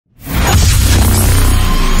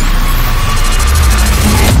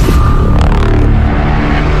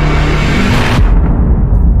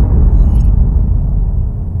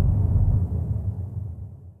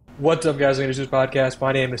What's up, guys? Welcome to this podcast.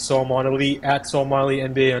 My name is Salman Ali at Salman Ali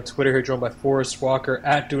NBA on Twitter. Here joined by Forrest Walker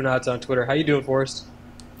at Do Nots on Twitter. How you doing, Forrest?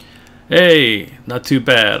 Hey, not too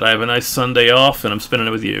bad. I have a nice Sunday off, and I'm spending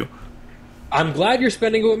it with you. I'm glad you're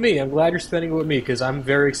spending it with me. I'm glad you're spending it with me because I'm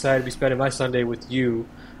very excited to be spending my Sunday with you.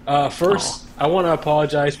 First, I want to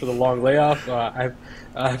apologize for the long layoff.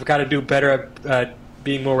 I've got to do better at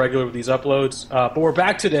being more regular with these uploads. But we're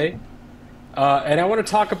back today, and I want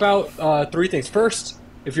to talk about three things. First,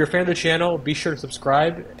 if you're a fan of the channel, be sure to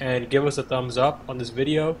subscribe and give us a thumbs up on this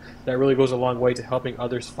video. That really goes a long way to helping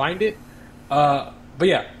others find it. But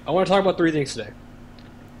yeah, I want to talk about three things today.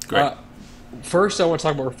 Great. First, I want to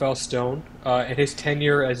talk about Rafael Stone and his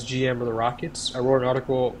tenure as GM of the Rockets. I wrote an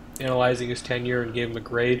article analyzing his tenure and gave him a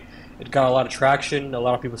grade. It got a lot of traction. A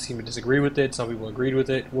lot of people seem to disagree with it. Some people agreed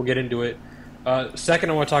with it. We'll get into it.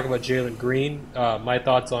 Second, I want to talk about Jalen Green. My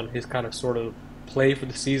thoughts on his kind of sort of play for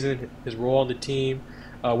the season, his role on the team,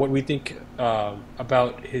 what we think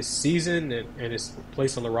about his season and his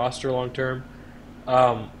place on the roster long term.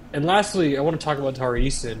 And lastly, I want to talk about Tari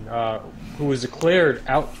Eason, who was declared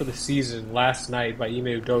out for the season last night by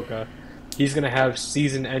Ime Udoka. He's going to have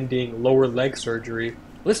season-ending lower leg surgery.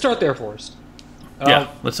 Let's start there first.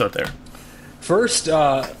 Let's start there. First,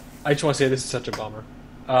 I just want to say this is such a bummer.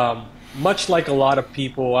 Much like a lot of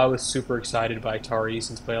people, I was super excited by Tari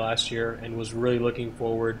Eason's play last year and was really looking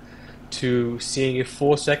forward to seeing a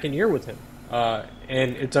full second year with him.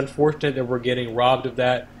 And it's unfortunate that we're getting robbed of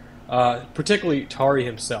that. Particularly Tari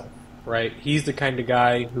himself, right? He's the kind of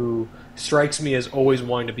guy who strikes me as always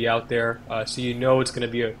wanting to be out there. So you know it's going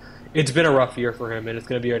to be it's been a rough year for him, and it's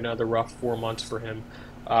going to be another rough 4 months for him.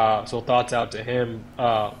 So thoughts out to him.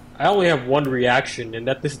 I only have one reaction, and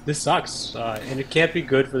that this sucks, and it can't be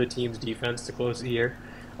good for the team's defense to close the year.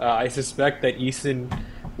 I suspect that Eason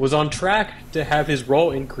was on track to have his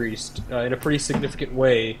role increased in a pretty significant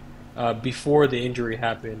way before the injury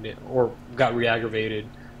happened or got re-aggravated,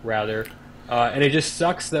 rather. And it just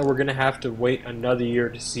sucks that we're going to have to wait another year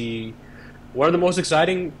to see one of the most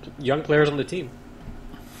exciting young players on the team.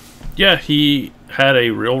 Yeah, he had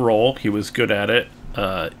a real role. He was good at it.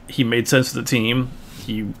 He made sense to the team.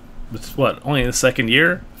 He was, only in the second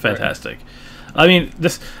year? Fantastic. Right. I mean,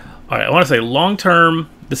 all right, I want to say long-term,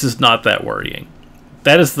 this is not that worrying.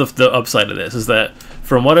 That is the upside of this, is that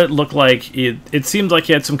from what it looked like, it seemed like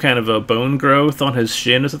he had some kind of a bone growth on his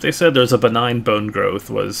shin, is what they said. There's a benign bone growth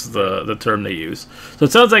was the term they used. So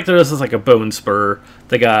it sounds like there was like a bone spur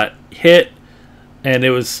that got hit, and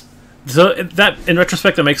it was... So that, in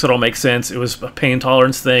retrospect, that makes it all make sense. It was a pain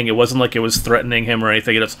tolerance thing. It wasn't like it was threatening him or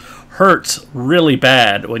anything. It just hurts really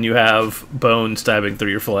bad when you have bone stabbing through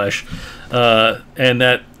your flesh. And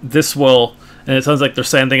that this will... And it sounds like they're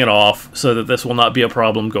sanding it off so that this will not be a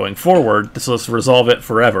problem going forward. This will just resolve it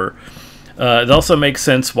forever. It also makes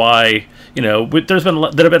sense why, there have been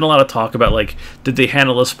a lot of talk about, like, did they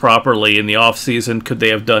handle this properly in the offseason? Could they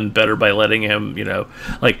have done better by letting him,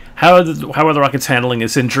 like, how are the Rockets handling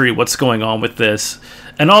his injury? What's going on with this?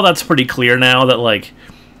 And all that's pretty clear now that, like,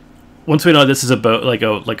 once we know this is a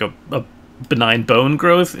benign bone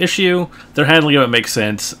growth issue, they're handling it makes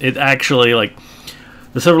sense. It actually, like...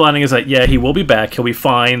 The silver lining is that, yeah, he will be back. He'll be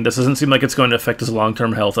fine. This doesn't seem like it's going to affect his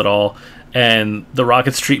long-term health at all. And the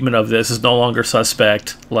Rockets' treatment of this is no longer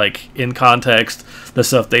suspect. Like, in context, the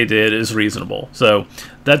stuff they did is reasonable. So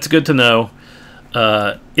that's good to know.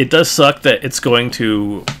 It does suck that it's going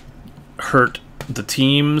to hurt the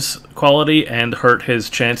team's quality and hurt his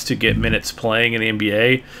chance to get minutes playing in the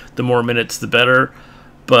NBA. The more minutes, the better.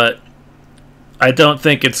 But... I don't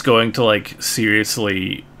think it's going to, like,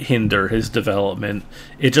 seriously hinder his development.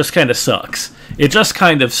 It just kind of sucks. It just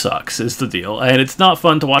kind of sucks is the deal. And it's not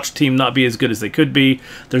fun to watch a team not be as good as they could be.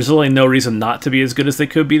 There's really no reason not to be as good as they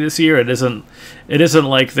could be this year. It isn't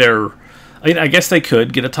like they're... I mean, I guess they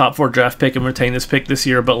could get a top 4 draft pick and retain this pick this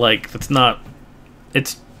year, but, like, that's not...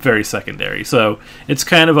 It's very secondary. So it's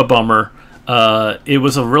kind of a bummer. It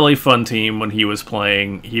was a really fun team when he was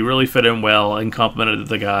playing. He really fit in well and complimented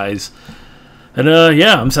the guys. And,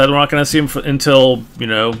 I'm sad we're not going to see him until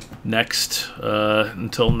next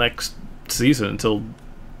season, until,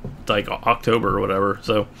 like, October or whatever.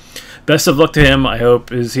 So, best of luck to him. I hope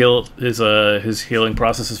his healing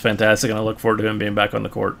process is fantastic, and I look forward to him being back on the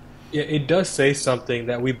court. Yeah, it does say something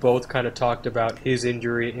that we both kind of talked about his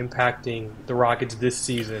injury impacting the Rockets this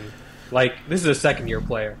season. Like, this is a second-year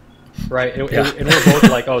player, right? And we're both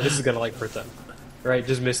like, oh, this is going to, like, hurt them, right?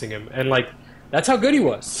 Just missing him. And, like, that's how good he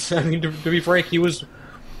was. I mean, to be frank, he was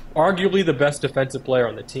arguably the best defensive player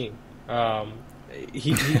on the team.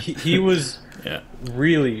 He was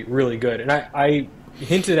really, really good. And I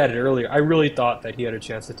hinted at it earlier. I really thought that he had a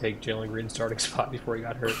chance to take Jalen Green's starting spot before he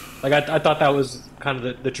got hurt. Like I thought that was kind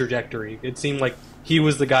of the trajectory. It seemed like he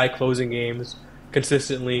was the guy closing games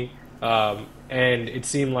consistently, and it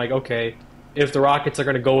seemed like okay, if the Rockets are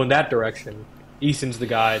going to go in that direction, Eason's the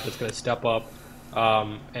guy that's going to step up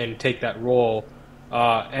and take that role.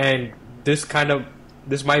 And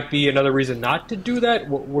this might be another reason not to do that.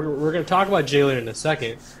 We're going to talk about Jalen in a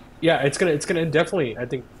second. Yeah, it's gonna definitely, I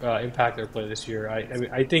think, impact their play this year. I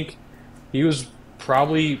mean, I think he was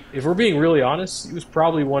probably, if we're being really honest, he was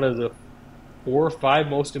probably one of the 4 or 5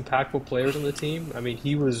 most impactful players on the team. I mean,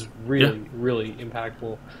 he was really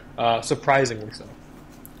impactful, surprisingly so.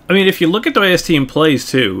 I mean, if you look at the way this team plays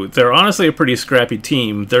too, they're honestly a pretty scrappy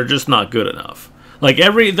team. They're just not good enough. Like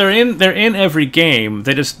they're in every game.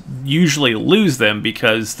 They just usually lose them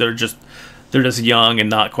because they're just young and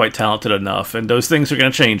not quite talented enough, and those things are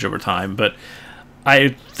going to change over time. But I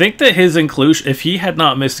think that his inclusion, if he had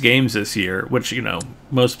not missed games this year, which, you know,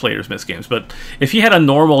 most players miss games, but if he had a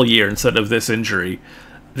normal year instead of this injury,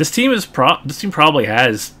 this team probably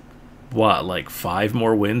has, what, like 5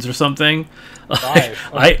 more wins or something?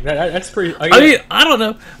 5. That's pretty... I mean, I don't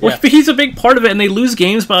know. Well, yeah. He's a big part of it, and they lose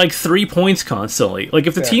games by like 3 points constantly. Like,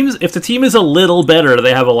 if the team is a little better,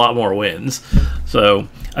 they have a lot more wins. So,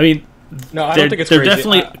 I mean... No, I don't think it's crazy.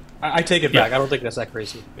 Definitely, I take it back. I don't think that's that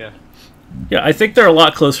crazy. Yeah. Yeah, I think they're a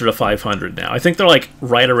lot closer to 500 now. I think they're like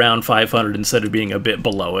right around 500 instead of being a bit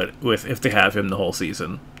below it if they have him the whole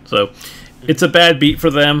season. So it's a bad beat for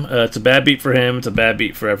them. It's a bad beat for him. It's a bad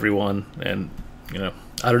beat for everyone. And, you know,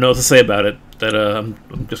 I don't know what to say about it. That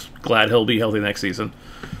I'm just glad he'll be healthy next season.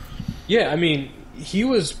 Yeah, I mean, he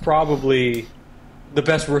was probably the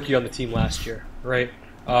best rookie on the team last year, right?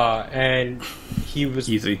 And he was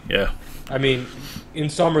easy, yeah. I mean, in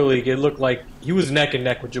Summer League, it looked like he was neck and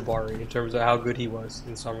neck with Jabari in terms of how good he was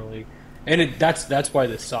in Summer League, and that's why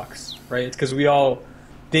this sucks, right? It's because we all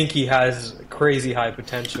think he has crazy high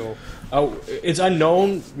potential. It's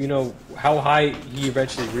unknown, you know, how high he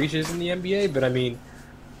eventually reaches in the NBA, but I mean,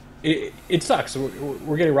 it sucks.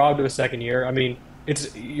 We're getting robbed of a second year. I mean,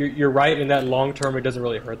 you're right in that long term, it doesn't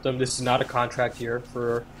really hurt them. This is not a contract year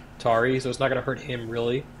for Tari, so it's not going to hurt him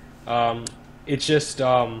really. It's just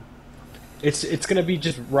it's going to be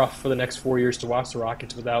just rough for the next 4 years to watch the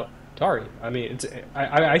Rockets without Tari. I mean,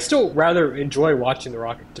 I still rather enjoy watching the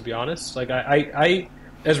Rockets, to be honest. Like I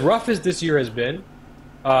as rough as this year has been,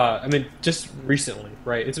 I mean, just recently,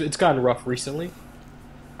 right? It's gotten rough recently.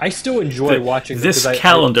 I still enjoy watching them this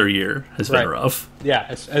calendar year has been rough. Yeah,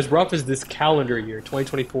 as rough as this calendar year,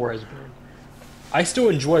 2024 has been. I still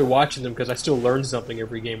enjoy watching them because I still learn something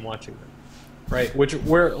every game watching them, right? Which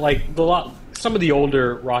where like some of the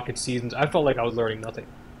older Rocket seasons, I felt like I was learning nothing,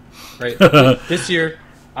 right? This year,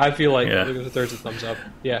 I feel like there's a thumbs up.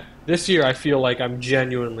 Yeah, this year I feel like I'm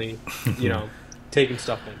genuinely, you know, taking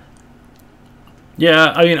stuff in.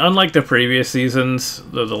 Yeah, I mean, unlike the previous seasons,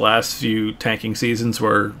 the last few tanking seasons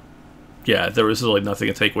where, yeah, there was really nothing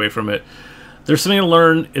to take away from it. There's something to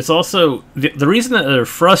learn. It's also the reason that they're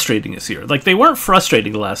frustrating this year. Like, they weren't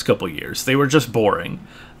frustrating the last couple of years. They were just boring.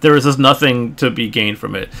 There was just nothing to be gained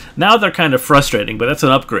from it. Now they're kind of frustrating, but that's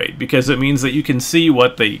an upgrade because it means that you can see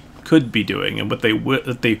what they could be doing and what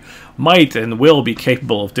they might and will be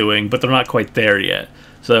capable of doing, but they're not quite there yet.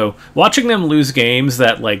 So watching them lose games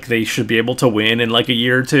that like they should be able to win in like a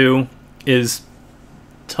year or two is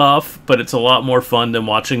tough, but it's a lot more fun than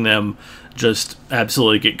watching them just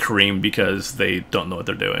absolutely get creamed because they don't know what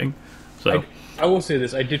they're doing. So I will say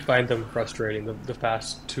this: I did find them frustrating the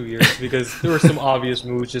past 2 years because there were some obvious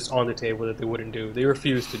moves just on the table that they wouldn't do. They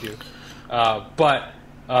refused to do, but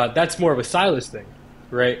that's more of a Silas thing,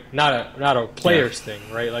 right? Not a players thing,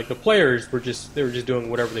 right? Like the players were just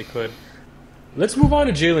doing whatever they could. Let's move on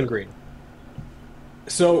to Jalen Green.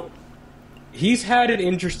 So he's had an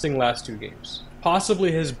interesting last 2 games. Possibly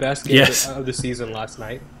his best game of the season last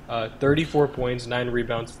night. 34 points, 9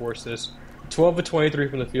 rebounds, 4 assists, 12 of 23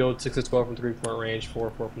 from the field, 6 of 12 from three-point range, 4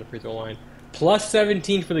 of 4 from the free throw line, plus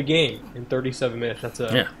 17 for the game in 37 minutes. That's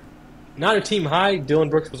not a team high. Dylan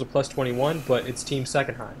Brooks was a plus 21, but it's team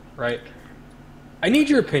second high, right? I need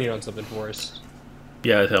your opinion on something, Forrest.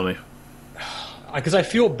 Yeah, tell me. Because I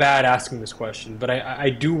feel bad asking this question, but I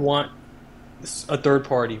do want a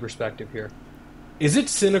third-party perspective here. Is it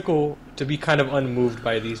cynical to be kind of unmoved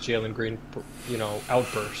by these Jalen Green, you know,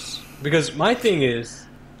 outbursts? Because my thing is,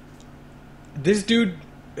 this dude.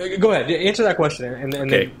 Go ahead, answer that question, and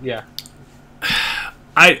okay. Then, yeah.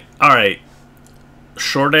 All right.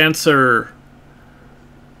 Short answer,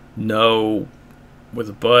 no, with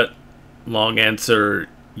a but. Long answer,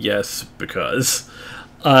 yes, because.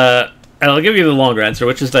 I'll give you the longer answer,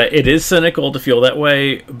 which is that it is cynical to feel that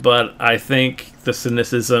way, but I think the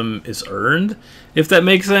cynicism is earned, if that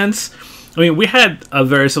makes sense. I mean, we had a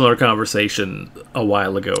very similar conversation a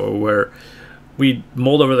while ago where we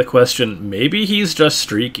mulled over the question, maybe he's just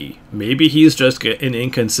streaky. Maybe he's just an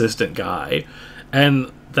inconsistent guy.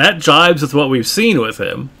 And that jives with what we've seen with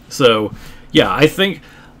him. So, yeah, I think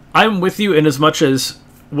I'm with you in as much as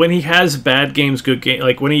when he has bad games, good game,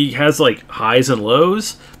 like when he has like highs and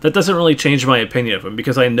lows, that doesn't really change my opinion of him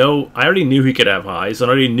because I already knew he could have highs and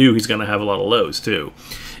I already knew he's going to have a lot of lows too.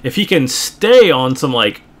 If he can stay on some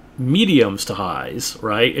like mediums to highs,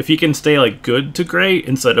 right? If he can stay like good to great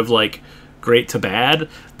instead of like great to bad,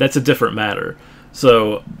 that's a different matter.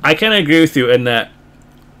 So I kind of agree with you in that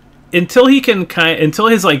until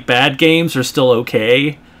his like bad games are still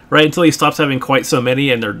okay, right? Until he stops having quite so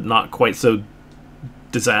many and they're not quite so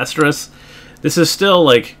disastrous, this is still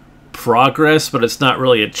like progress, but it's not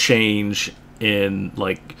really a change in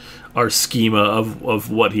like our schema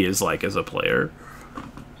of what he is like as a player.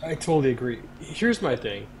 I totally agree. Here's my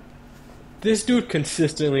thing. This dude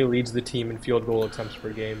consistently leads the team in field goal attempts per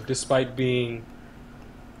game, despite being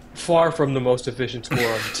far from the most efficient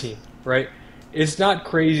scorer on the team, right? It's not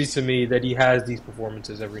crazy to me that he has these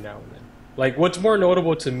performances every now and then. Like, what's more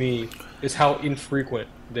notable to me is how infrequent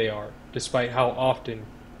they are, despite how often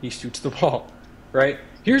he shoots the ball, right?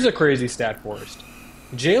 Here's a crazy stat, Forrest.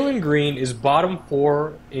 Jalen Green is bottom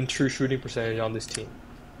 4 in true shooting percentage on this team.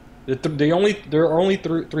 There are only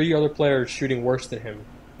three other players shooting worse than him,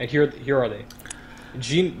 and here are they.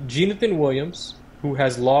 Jonathan Williams, who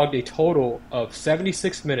has logged a total of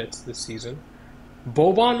 76 minutes this season.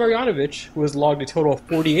 Boban Marjanovic, who has logged a total of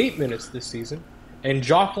 48 minutes this season. And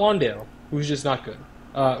Jock Lawndale, who's just not good.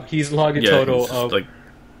 He's logged a total of like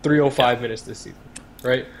 305 minutes this season,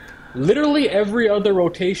 right? Literally every other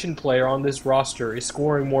rotation player on this roster is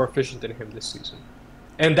scoring more efficient than him this season.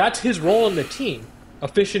 And that's his role in the team,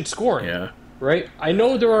 efficient scoring, right? I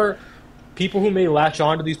know there are people who may latch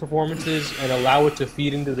on to these performances and allow it to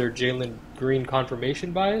feed into their Jalen Green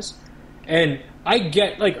confirmation bias. And I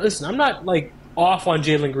get, like, listen, I'm not, like, off on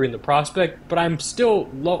Jalen Green, the prospect, but I'm still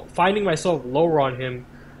finding myself lower on him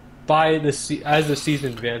as the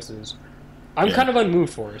season advances. I'm kind of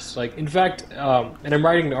unmoved for us. Like, in fact, and I'm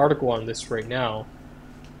writing an article on this right now,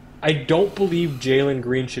 I don't believe Jalen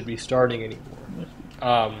Green should be starting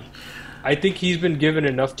anymore. I think he's been given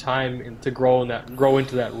enough time to grow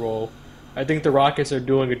into that role. I think the Rockets are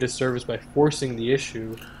doing a disservice by forcing the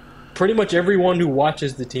issue. Pretty much everyone who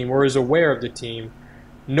watches the team or is aware of the team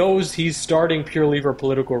knows he's starting purely for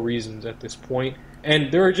political reasons at this point.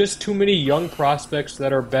 And there are just too many young prospects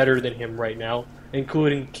that are better than him right now,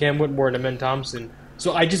 including Cam Whitmore and Amen Thompson.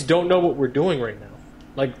 So I just don't know what we're doing right now.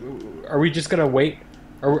 Like, are we just going to wait?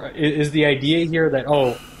 Or is the idea here that,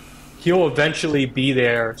 he'll eventually be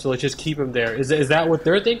there, so let's just keep him there? Is that what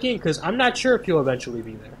they're thinking? Because I'm not sure if he'll eventually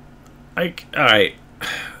be there. All right.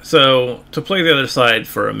 So, to play the other side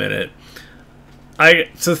for a minute,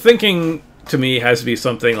 so thinking to me has to be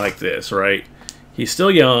something like this, right? He's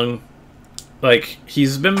still young. Like,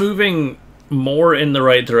 he's been moving more in the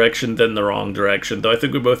right direction than the wrong direction, though I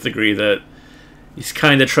think we both agree that he's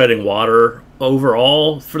kind of treading water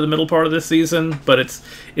overall for the middle part of this season, but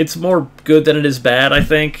it's more good than it is bad, I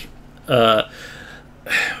think. But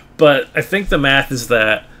I think the math is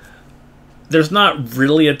that there's not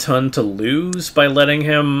really a ton to lose by letting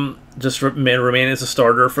him just remain as a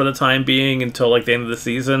starter for the time being until like the end of the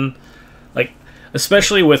season. Like,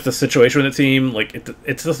 especially with the situation with the team, like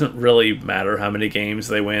it doesn't really matter how many games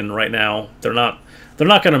they win right now. They're not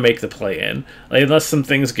going to make the play-in, like, unless some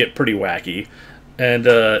things get pretty wacky. And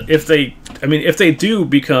if they do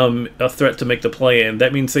become a threat to make the play-in,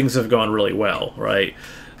 that means things have gone really well, right?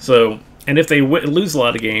 So, and if they lose a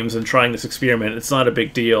lot of games and trying this experiment, it's not a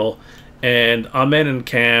big deal. And Amen and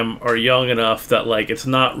Cam are young enough that, like, it's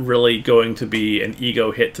not really going to be an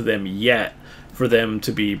ego hit to them yet for them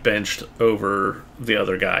to be benched over the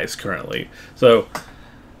other guys currently. So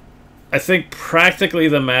I think practically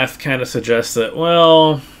the math kind of suggests that,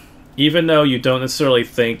 well, even though you don't necessarily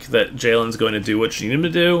think that Jalen's going to do what you need him to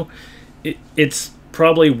do, it's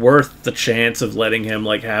probably worth the chance of letting him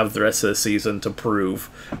like have the rest of the season to prove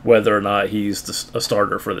whether or not he's a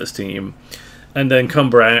starter for this team, and then come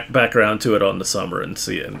back around to it on the summer and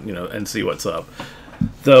see what's up.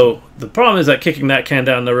 Though the problem is that kicking that can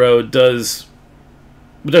down the road there's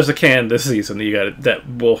a can this season that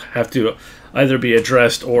will have to either be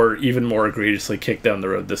addressed or even more egregiously kicked down the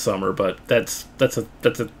road this summer. But that's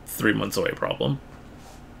a 3 months away problem.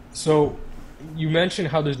 So you mentioned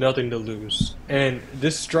how there's nothing to lose, and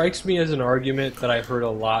this strikes me as an argument that I heard a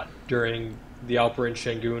lot during the Alper and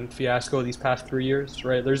Şengün fiasco these past 3 years,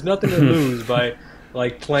 right? There's nothing to lose by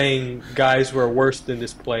like playing guys who are worse than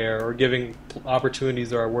this player or giving opportunities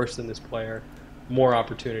that are worse than this player more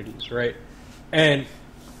opportunities, right? And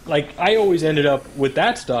like I always ended up with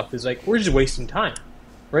that stuff is like we're just wasting time,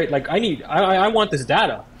 right? Like I want this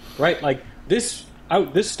data, right? Like this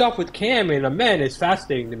stuff with Cam and Amen is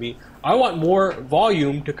fascinating to me. I want more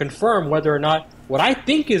volume to confirm whether or not what I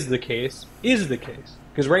think is the case is the case.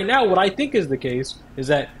 Because right now, what I think is the case is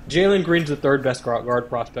that Jalen Green's the third best guard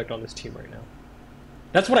prospect on this team right now.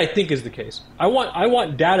 That's what I think is the case. I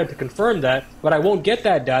want data to confirm that, but I won't get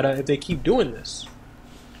that data if they keep doing this.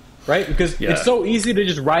 Right? Because it's so easy to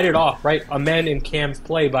just write it off, right? Amen and Cam's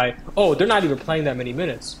play by, oh, they're not even playing that many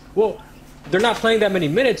minutes. Well, they're not playing that many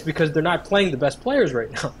minutes because they're not playing the best players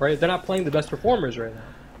right now, right? They're not playing the best performers right now,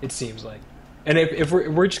 it seems like. And if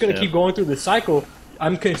we're just going to keep going through this cycle,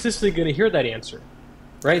 I'm consistently going to hear that answer,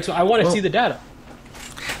 right? So I want to see the data.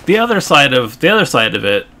 The other side of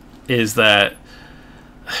it is that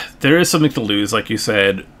there is something to lose, like you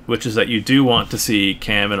said, which is that you do want to see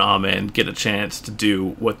Cam and Amen get a chance to do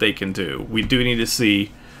what they can do. We do need to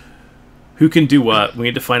see who can do what. We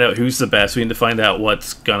need to find out who's the best. We need to find out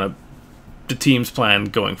what's the team's plan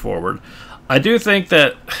going forward. I do think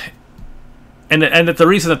that, and that the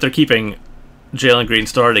reason that they're keeping Jalen Green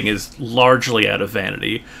starting is largely out of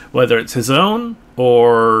vanity, whether it's his own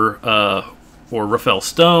or Rafael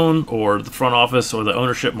Stone or the front office or the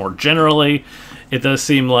ownership more generally. It does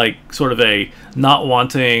seem like sort of a not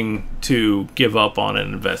wanting to give up on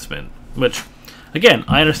an investment, which, again,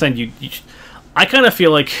 I understand I kind of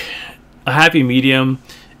feel like a happy medium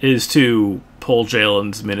is to pull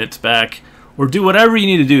Jalen's minutes back or do whatever you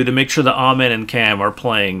need to do to make sure that Amen and Cam are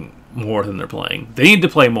playing more than they're playing. They need to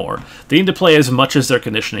play more. They need to play as much as their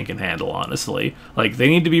conditioning can handle, honestly. Like, they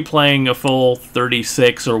need to be playing a full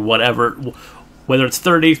 36 or whatever, whether it's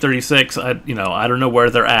 30, 36, I don't know where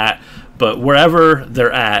they're at, but wherever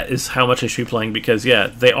they're at is how much they should be playing because,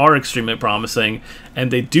 they are extremely promising,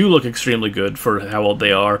 and they do look extremely good for how old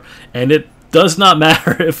they are, and it does not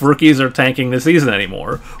matter if rookies are tanking this season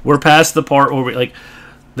anymore. We're past the part where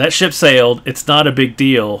that ship sailed. It's not a big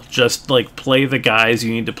deal. Just play the guys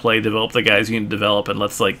you need to play, develop the guys you need to develop, and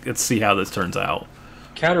let's see how this turns out.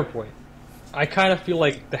 Counterpoint. I kind of feel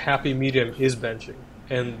like the happy medium is benching,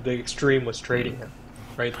 and the extreme was trading him.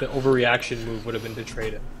 Right? The overreaction move would have been to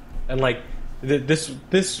trade him, and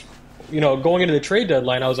this going into the trade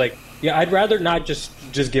deadline, I was like, I'd rather not just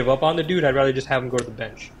give up on the dude. I'd rather just have him go to the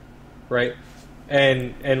bench, right?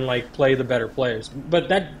 And play the better players. But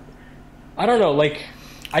that, I don't know.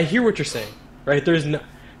 I hear what you're saying, right?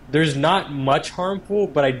 There's not much harmful,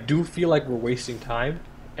 but I do feel like we're wasting time,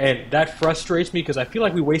 and that frustrates me because I feel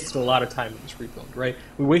like we wasted a lot of time in this rebuild, right?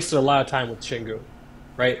 We wasted a lot of time with Şengün,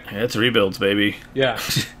 right? Yeah, it's rebuilds, baby. Yeah.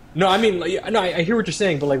 No, I mean, I hear what you're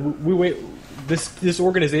saying, but this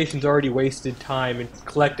organization's already wasted time in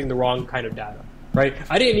collecting the wrong kind of data, right?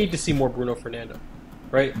 I didn't need to see more Bruno Fernando,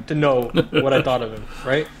 right, to know what I thought of him,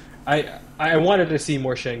 right? I wanted to see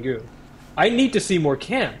more Şengün. I need to see more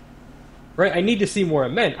Cam, right? I need to see more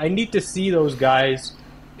Amen. I need to see those guys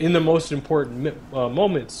in the most important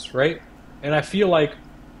moments, right? And I feel like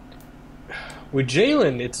with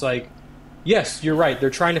Jalen, it's like, yes, you're right. They're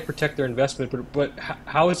trying to protect their investment, but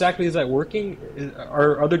how exactly is that working?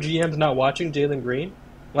 Are other GMs not watching Jalen Green?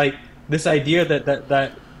 This idea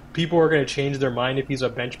that people are going to change their mind if he's a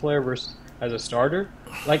bench player versus as a starter?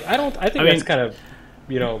 I think that's kind of,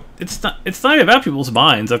 It's not even about people's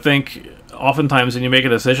minds. I think oftentimes when you make a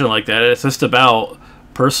decision like that, it's just about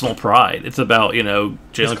personal pride. It's about, Jalen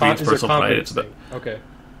Green's personal pride. It's about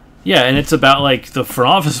yeah, and it's about the front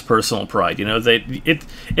office personal pride.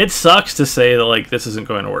 It sucks to say that this isn't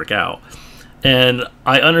going to work out. And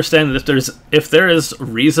I understand that if there is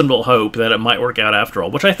reasonable hope that it might work out after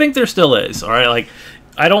all, which I think there still is, all right?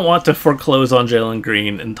 I don't want to foreclose on Jalen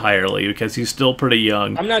Green entirely because he's still pretty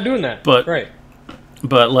young. I'm not doing that. But right.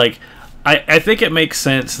 But I think it makes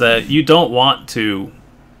sense that you don't want to.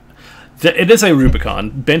 It is a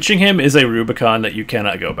Rubicon. Benching him is a Rubicon that you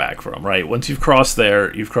cannot go back from. Right? Once you've crossed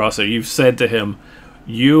there, you've crossed there. You've said to him,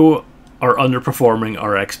 "You are underperforming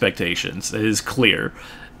our expectations." It is clear,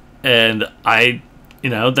 and I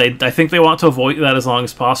think they want to avoid that as long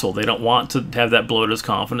as possible. They don't want to have that blow to his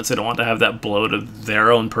confidence. They don't want to have that blow to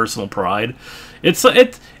their own personal pride.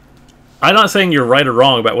 I'm not saying you're right or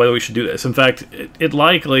wrong about whether we should do this. In fact, it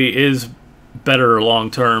likely is better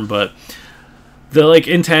long term, but the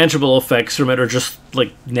intangible effects from it are just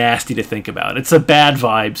nasty to think about. It's a bad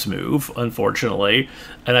vibes move, unfortunately,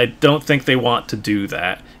 and I don't think they want to do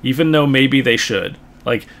that, even though maybe they should.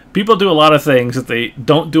 Like, people do a lot of things that they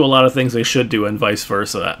don't do a lot of things they should do, and vice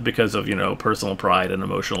versa, because of, personal pride and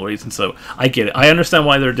emotional reasons. So I get it. I understand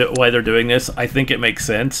why they're doing this. I think it makes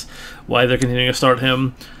sense why they're continuing to start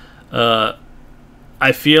him.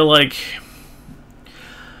 I feel like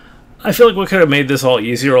what could have made this all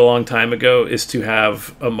easier a long time ago is to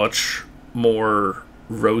have a much more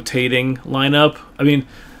rotating lineup. I mean,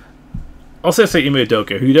 I'll say Ime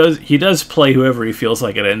Udoka, he does play whoever he feels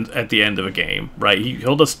like at the end of a game, right?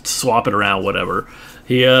 He'll just swap it around, whatever.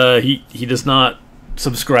 He does not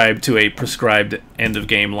subscribe to a prescribed end of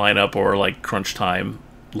game lineup or like crunch time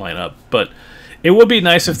lineup. But it would be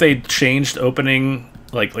nice if they changed opening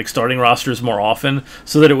like starting rosters more often,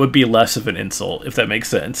 so that it would be less of an insult, if that makes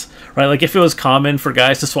sense, right? Like if it was common for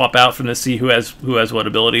guys to swap out from to see who has what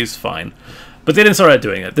abilities, fine. But they didn't start out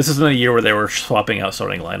doing it. This isn't a year where they were swapping out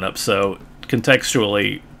starting lineups, so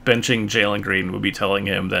contextually, benching Jalen Green would be telling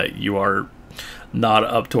him that you are not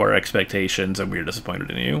up to our expectations and we're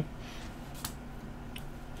disappointed in you.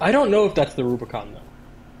 I don't know if that's the Rubicon,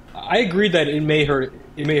 though. I agree that it may hurt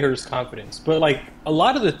his confidence, but like a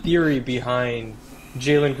lot of the theory behind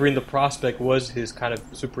Jalen Green, the prospect, was his kind of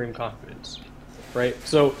supreme confidence, right?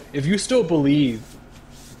 So if you still believe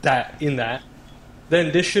that,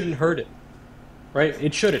 then this shouldn't hurt it, right?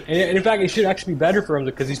 It shouldn't. And in fact, it should actually be better for him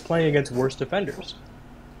because he's playing against worse defenders,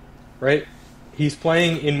 right? He's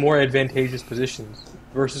playing in more advantageous positions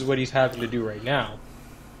versus what he's having to do right now.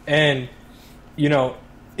 And,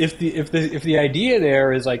 if the idea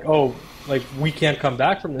there is like, oh, like we can't come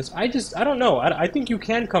back from this, I don't know. I think you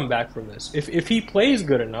can come back from this. If he plays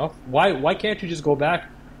good enough, why can't you just go back,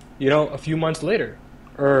 a few months later,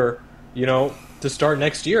 or to start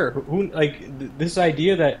next year? This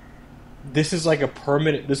idea that this is like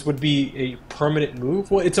this would be a permanent move.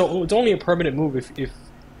 Well, it's only a permanent move if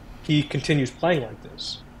he continues playing like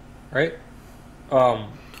this, right?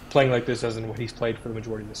 Playing like this as in what he's played for the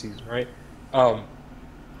majority of the season, right?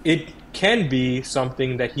 It can be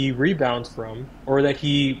something that he rebounds from or that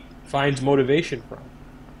he finds motivation from,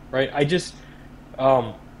 right?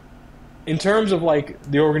 In terms of like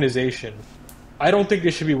the organization, I don't think they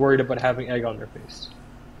should be worried about having egg on their face,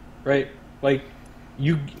 right? Like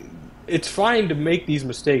it's fine to make these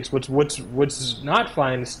mistakes. What's not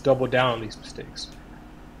fine is to double down on these mistakes.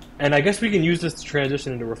 And I guess we can use this to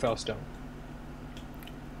transition into Rafael Stone.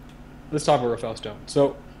 Let's talk about Rafael Stone.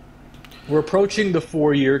 So we're approaching the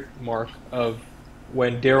 4-year mark of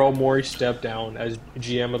when Daryl Morey stepped down as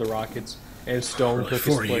GM of the Rockets and Stone took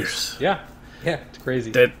his place. 4 years. Yeah, it's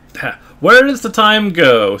crazy. Where does the time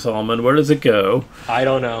go, Salman? Where does it go? I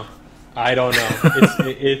don't know.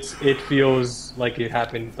 It feels like it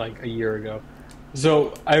happened like a year ago.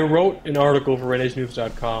 So I wrote an article for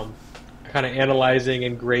RenesNews.com kind of analyzing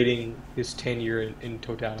and grading his tenure in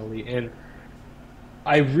totality, and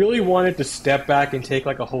I really wanted to step back and take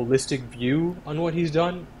like a holistic view on what he's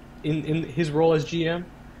done in his role as GM.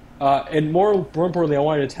 And more importantly, I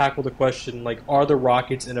wanted to tackle the question, like, are the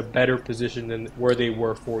Rockets in a better position than where they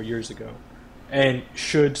were 4 years ago? And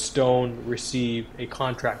should Stone receive a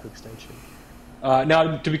contract extension?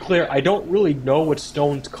 Now, to be clear, I don't really know what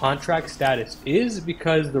Stone's contract status is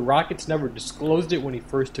because the Rockets never disclosed it when he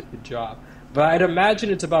first took the job. But I'd imagine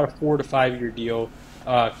it's about a 4 to 5 year deal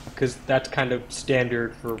because that's kind of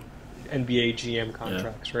standard for NBA GM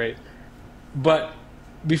contracts, right? But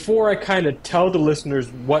before I kind of tell the listeners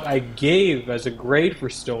what I gave as a grade for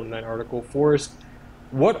Stone in that article, Forrest,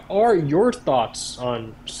 what are your thoughts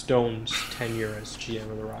on Stone's tenure as GM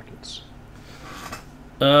of the Rockets?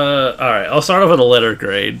 All right, I'll start off with a letter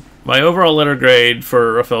grade. My overall letter grade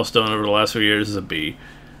for Rafael Stone over the last few years is a B,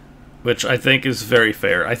 which I think is very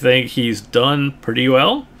fair. I think he's done pretty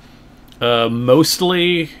well.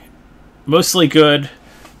 Mostly good.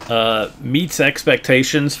 Meets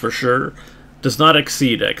expectations for sure. Does not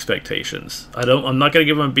exceed expectations. I'm not going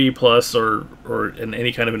to give him a B plus or in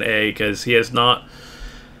any kind of an A because he has not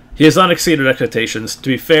exceeded expectations. To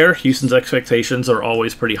be fair, Houston's expectations are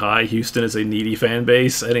always pretty high. Houston is a needy fan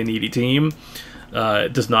base and a needy team.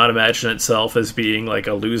 It does not imagine itself as being like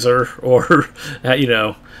a loser or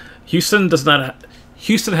Houston does not.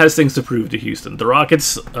 Houston has things to prove to Houston. The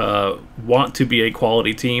Rockets want to be a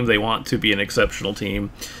quality team. They want to be an exceptional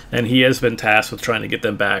team, and he has been tasked with trying to get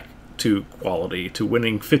them back to quality, to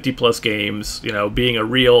winning 50-plus games, being a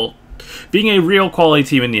real quality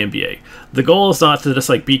team in the NBA. The goal is not to just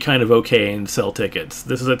be kind of okay and sell tickets.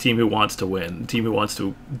 This is a team who wants to win, a team who wants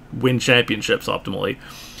to win championships optimally.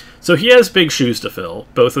 So he has big shoes to fill,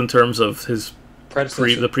 both in terms of his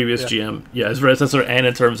the previous GM, his predecessor, and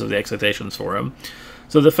in terms of the expectations for him.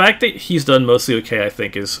 So the fact that he's done mostly okay, I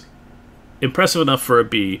think, is impressive enough for a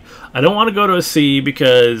B. I don't want to go to a C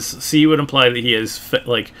because C would imply that he has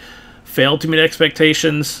failed to meet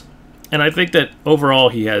expectations, and I think that overall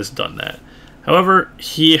he has done that. However,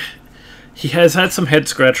 he has had some head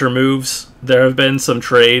scratcher moves. There have been some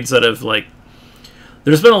trades that have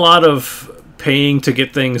there's been a lot of paying to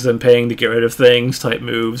get things and paying to get rid of things type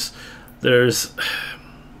moves. There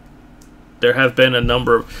have been a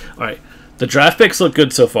number of... All right, the draft picks look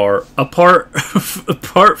good so far, apart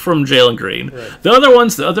from Jalen Green. Right. The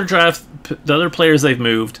other players they've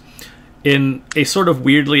moved in a sort of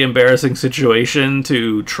weirdly embarrassing situation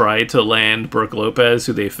to try to land Brook Lopez,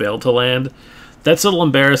 who they failed to land. That's a little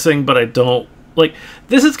embarrassing, but I don't...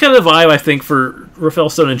 this is kind of the vibe, I think, for Rafael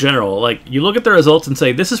Stone in general. You look at the results and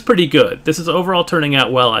say, this is pretty good. This is overall turning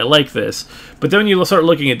out well. I like this. But then when you start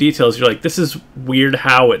looking at details, you're like, this is weird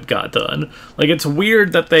how it got done. It's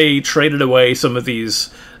weird that they traded away some of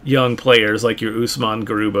these young players, like your Usman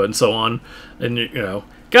Garuba and so on. And,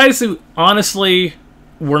 guys who, honestly,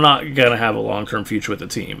 we're not going to have a long-term future with the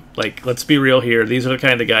team. Let's be real here. These are the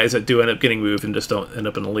kind of guys that do end up getting moved and just don't end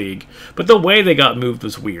up in the league. But the way they got moved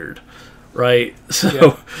was weird. Right,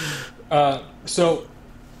 so so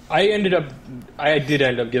I did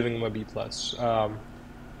end up giving him a B plus,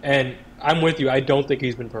 and I'm with you. I don't think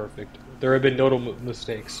he's been perfect. There have been notable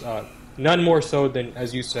mistakes, none more so than,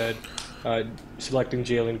 as you said, selecting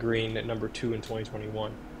Jalen Green at number 2 in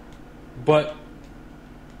 2021. But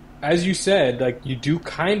as you said, you do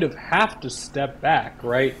kind of have to step back,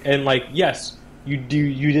 right? And yes, you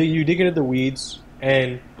dig into the weeds,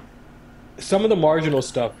 and some of the marginal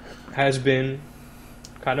stuff has been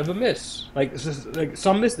kind of a miss.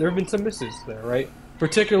 Some miss. There have been some misses there, right?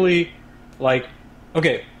 Particularly,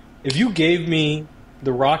 okay, if you gave me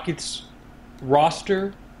the Rockets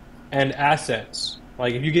roster and assets,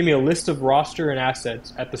 if you gave me a list of roster and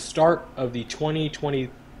assets at the start of the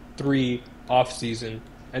 2023 offseason,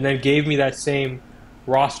 and then gave me that same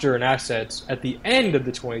roster and assets at the end of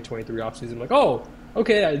the 2023 offseason, oh,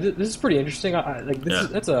 okay, this is pretty interesting.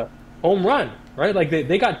 That's a home run, right?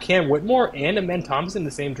 They got Cam Whitmore and Amen Thompson in the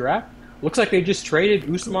same draft. Looks like they just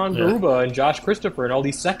traded Usman Garuba and Josh Christopher and all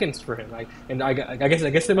these seconds for him. I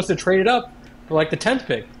guess they must have traded up for the 10th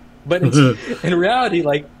pick. But in reality,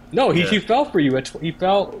 no, he fell for you at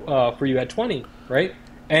 20, right?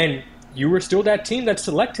 And you were still that team that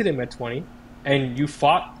selected him at 20, and you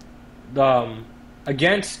fought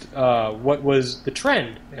against what was the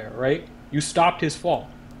trend there, right? You stopped his fall.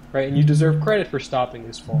 Right, and you deserve credit for stopping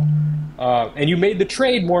his fall. And you made the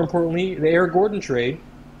trade, more importantly, the Eric Gordon trade,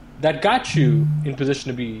 that got you in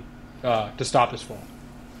position to stop his fall,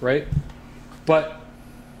 right? But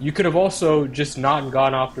you could have also just not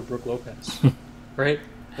gone after Brook Lopez, right?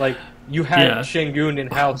 You had Şengün in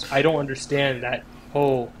house. I don't understand that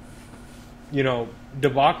whole,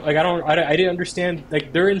 debacle. I didn't understand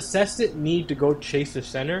their incessant need to go chase the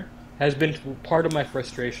center has been part of my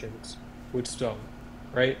frustrations with Stone.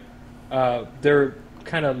 Right, they're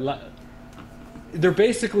they're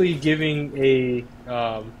basically giving a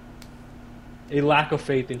lack of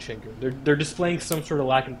faith in Şengün. They're displaying some sort of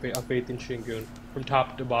lack of faith in Şengün from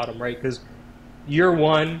top to bottom, right? Because year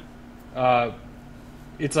one,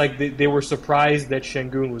 it's they were surprised that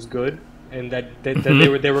Şengün was good and that they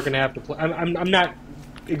were going to have to play. I'm not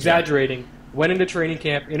exaggerating. Went into training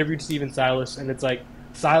camp, interviewed Stephen Silas, and it's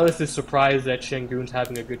Silas is surprised that Şengün's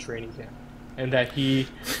having a good training camp. And that he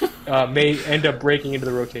may end up breaking into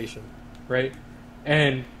the rotation, right?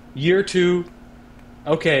 And year two,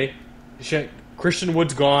 okay, Christian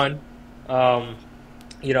Wood's gone. The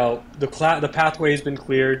pathway has been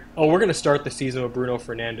cleared. Oh, we're going to start the season with Bruno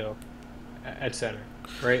Fernando at center,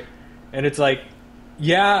 right? And it's that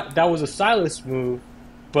was a Silas move,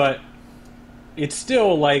 but it's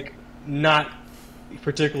still not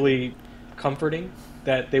particularly comforting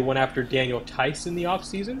that they went after Daniel Tice in the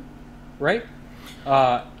offseason. Right,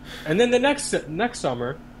 and then the next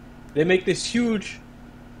summer, they make this huge.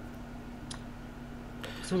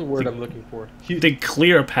 What's the word I'm looking for? They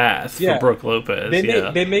clear a path for Brook Lopez.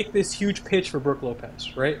 They make this huge pitch for Brook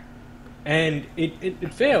Lopez, right? And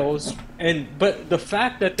it fails. But the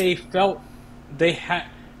fact that they felt they had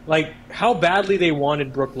how badly they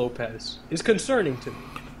wanted Brook Lopez is concerning to me,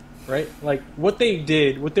 right? What they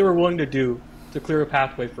did, what they were willing to do to clear a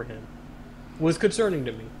pathway for him, was concerning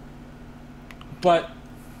to me. But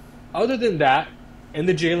other than that, and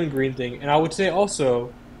the Jalen Green thing, and I would say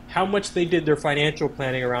also how much they did their financial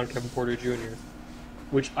planning around Kevin Porter Jr.,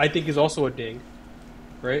 which I think is also a ding,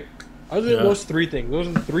 right? Other than those three things, those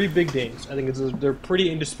are the three big dings. I think they're pretty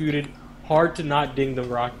indisputed. Hard to not ding the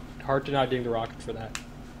Rockets for that.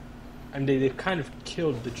 And they've kind of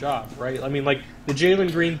killed the job, right? The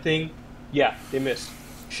Jalen Green thing, Yeah, they missed.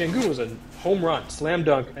 Şengün was a home run, slam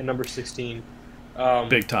dunk at number 16.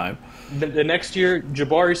 Big time. The next year,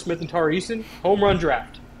 Jabari Smith and Tari Eason, home run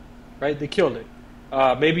draft, right? They killed it.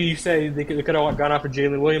 Maybe you say they could have gone out for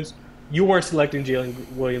Jalen Williams. You weren't selecting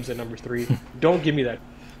Jalen Williams at number 3. Don't give me that.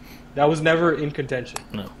 That was never in contention.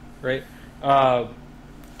 No. Right?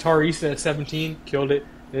 Tari Eason at 17, killed it.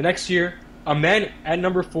 The next year, a man at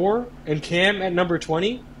number 4 and Cam at number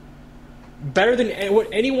 20, better than what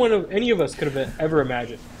any of us could have ever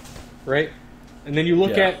imagined, right? And then you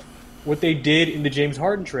look at what they did in the James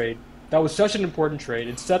Harden trade. That was such an important trade.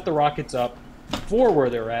 It set the Rockets up for where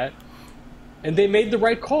they're at, and they made the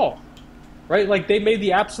right call, right? Like, they made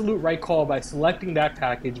the absolute right call by selecting that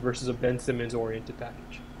package versus a Ben Simmons-oriented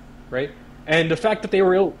package, right? And the fact that they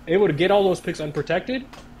were able to get all those picks unprotected,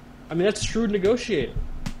 I mean, that's shrewd negotiating.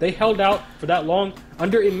 They held out for that long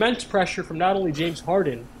under immense pressure from not only James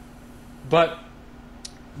Harden, but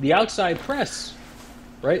the outside press,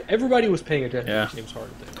 right? Everybody was paying attention to James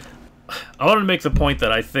Harden thing. I want to make the point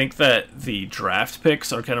that I think that the draft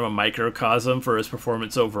picks are kind of a microcosm for his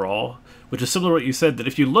performance overall, which is similar to what you said, that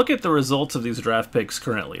if you look at the results of these draft picks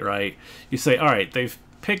currently, right, you say, all right, they've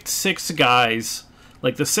picked 6 guys,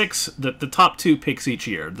 like the top 2 picks each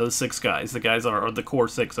year, those 6 guys, the guys are the core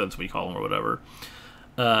 6, as we call them, or whatever.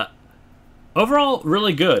 Overall,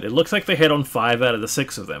 really good. It looks like they hit on 5 out of the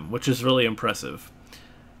 6 of them, which is really impressive.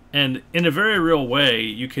 And in a very real way,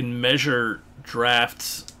 you can measure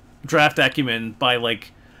draft acumen by,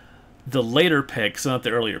 like, the later picks, not the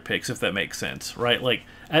earlier picks, if that makes sense, right? Like,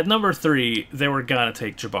 at number 3, they were gonna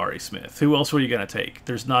take Jabari Smith. Who else were you gonna take?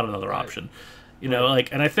 There's not another option. You know,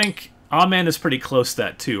 like, and I think Amen is pretty close to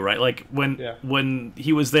that too, right? Like, when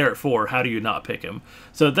he was there at 4, how do you not pick him?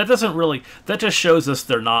 So that just shows us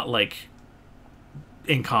they're not, like,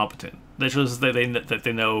 incompetent. That shows that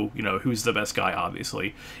they know, you know, who's the best guy.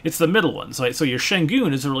 Obviously, it's the middle ones. Right? So your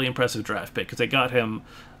Şengün is a really impressive draft pick because they got him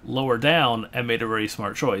lower down and made a very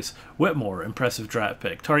smart choice. Whitmore, impressive draft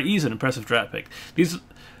pick. Tari Eason, impressive draft pick.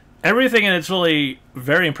 Everything in it's really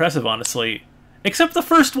very impressive, honestly, except the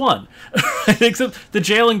first one, except the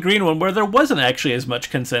Jalen Green one, where there wasn't actually as much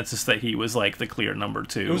consensus that he was, like, the clear number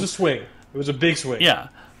 2. It was a swing. It was a big swing. Yeah,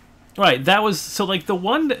 right. That was so, like, the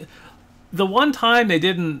one time they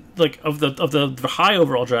didn't, like, of the high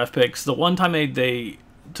overall draft picks, the one time they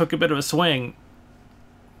took a bit of a swing,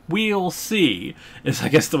 we'll see, is, I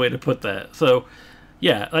guess, the way to put that. So,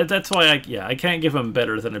 yeah, that's why I can't give him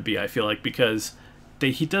better than a B, I feel like, because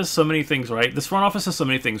he does so many things right. This front office does so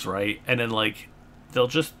many things right, and then, like,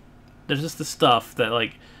 there's just the stuff that,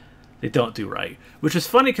 like, they don't do right. Which is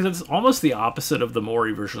funny because it's almost the opposite of the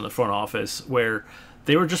Morey version of the front office, where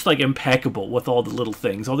they were just, like, impeccable with all the little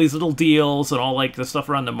things, all these little deals and all, like, the stuff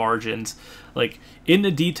around the margins. Like, in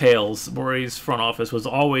the details, Morey's front office was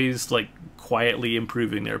always, like, quietly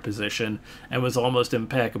improving their position and was almost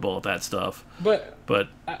impeccable at that stuff. But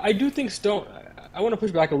I do think Stone, I want to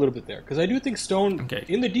push back a little bit there, because I do think Stone,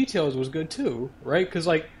 in the details, was good too, right? Because,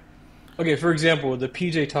 like, okay, for example, the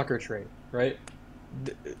PJ Tucker trade, right?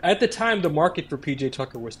 At the time, the market for PJ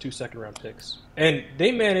Tucker was 2 second-round picks. And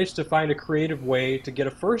they managed to find a creative way to get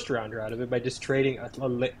a first-rounder out of it by just trading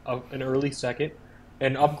an early second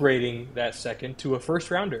and upgrading that second to a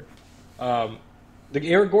first-rounder. The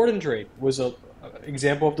Eric Gordon trade was an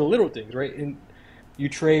example of the little things, right? You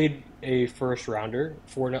trade a first-rounder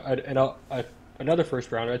for another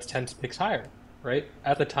first-rounder that's 10 picks higher, right?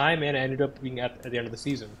 At the time, and it ended up being at the end of the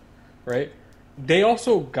season, right? They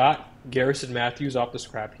also got Garrison Matthews off the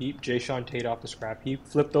scrap heap, Jayshawn Tate off the scrap heap,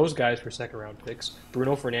 flipped those guys for second-round picks.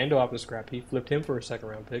 Bruno Fernando off the scrap heap, flipped him for a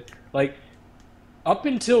second-round pick. Like, up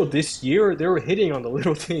until this year, they were hitting on the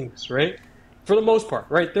little things, right? For the most part,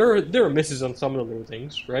 right? There were misses on some of the little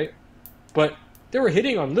things, right? But they were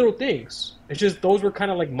hitting on little things. It's just those were kind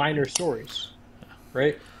of like minor stories,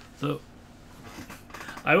 right? So,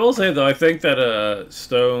 I will say, though, I think that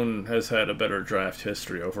Stone has had a better draft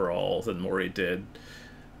history overall than Morey did.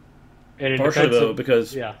 And partially, though,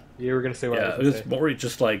 because... Yeah, you were going to say what I was going to say. Morey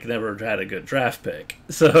just, like, never had a good draft pick.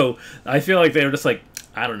 So, I feel like they were just like,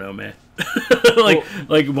 I don't know, man.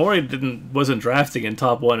 like Morey wasn't drafting in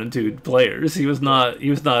top 1 and 2 players. He was not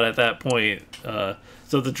at that point.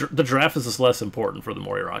 So the draft is just less important for the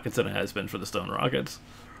Morey Rockets than it has been for the Stone Rockets.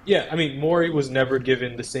 Yeah, I mean, Morey was never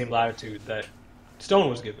given the same latitude that Stone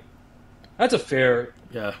was given. That's a fair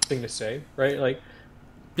thing to say, right? Like,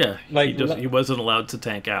 yeah, like he wasn't allowed to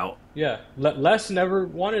tank out. Yeah, Les never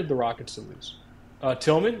wanted the Rockets to lose.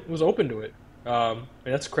 Tillman was open to it. And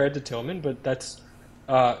that's credit to Tillman, but that's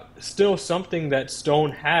still something that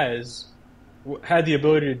Stone had the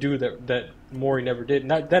ability to do that Morey never did.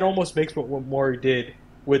 And that almost makes what Morey did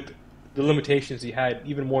with the limitations he had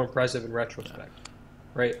even more impressive in retrospect,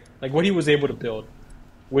 right? Like what he was able to build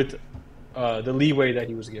with the leeway that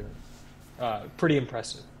he was given, pretty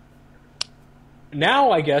impressive.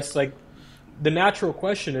 Now, I guess like the natural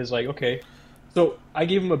question is like, okay, so I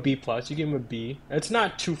gave him a B plus, you gave him a B. It's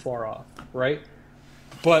not too far off, right?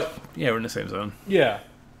 But Yeah, we're in the same zone. yeah,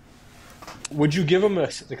 would you give him an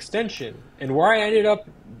extension? And where I ended up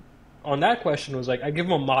on that question was like, I give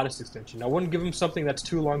him a modest extension. I wouldn't give him something that's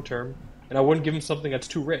too long term, and I wouldn't give him something that's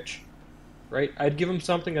too rich, right? I'd give him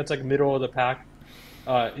something that's like middle of the pack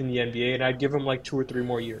in the NBA, and I'd give him like 2 or 3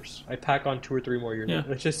 more years. I'd pack on 2 or 3 more years. Yeah.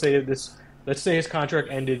 Let's just say this. Let's say his contract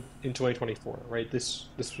ended in 2024, right? This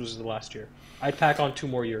was the last year. I'd pack on 2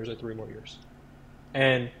 more years or 3 more years,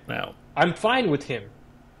 and Now, I'm fine with him,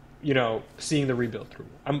 seeing the rebuild through.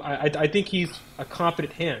 I think he's a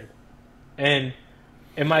competent hand. And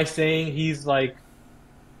am I saying he's like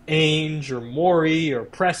Ainge or Morey or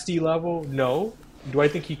Presti level? No. Do I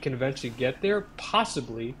think he can eventually get there?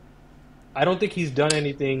 Possibly. I don't think he's done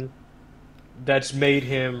anything that's made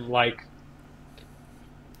him like.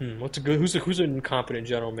 Who's an incompetent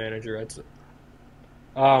general manager? That's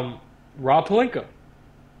Rob Pelinka,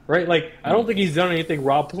 right? Like I don't think he's done anything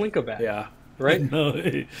Rob Pelinka bad. yeah. Right. No.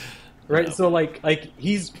 Right, No. so like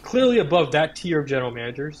he's clearly above that tier of general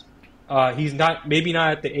managers. He's maybe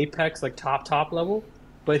not at the apex like top level,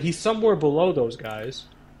 but he's somewhere below those guys.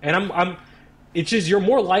 And I'm it's just you're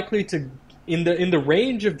more likely to in the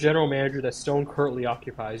range of general manager that Stone currently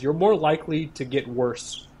occupies, you're more likely to get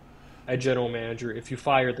worse at general manager if you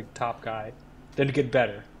fire the top guy than to get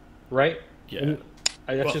better, right? Yeah.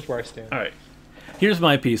 And that's just where I stand. All right. Here's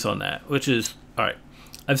my piece on that, which is, all right,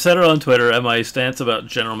 I've said it on Twitter, and my stance about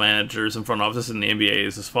general managers and front offices in the NBA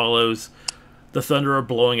is as follows. The Thunder are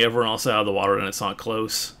blowing everyone else out of the water, and it's not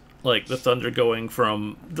close. Like, the Thunder going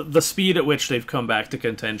from... The speed at which they've come back to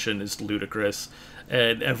contention is ludicrous,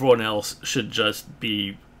 and everyone else should just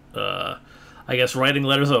be, I guess, writing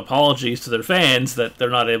letters of apologies to their fans that they're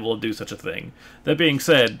not able to do such a thing. That being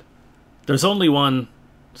said, there's only one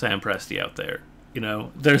Sam Presti out there.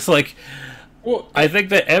 There's like... Well, I think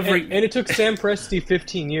that every... And it took Sam Presti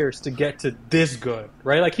 15 years to get to this good,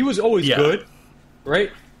 right? Like, he was always Yeah. good,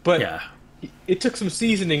 right? But Yeah. it took some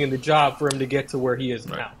seasoning in the job for him to get to where he is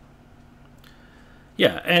now.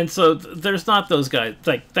 Yeah, and so there's not those guys...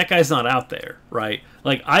 Like, that guy's not out there, right?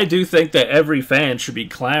 Like, I do think that every fan should be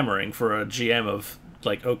clamoring for a GM of,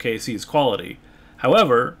 like, OKC's quality.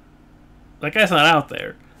 However, that guy's not out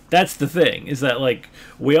there. That's the thing, is that, like,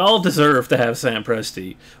 we all deserve to have Sam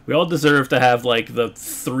Presti. We all deserve to have, like, the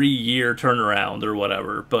 3-year turnaround or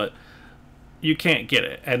whatever, but you can't get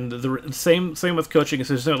it. And the same with coaching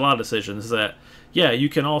decisions. There's a lot of decisions that, yeah, you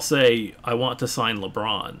can all say, I want to sign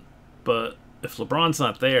LeBron, but if LeBron's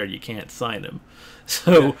not there, you can't sign him.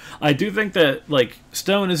 So Yeah. I do think that, like,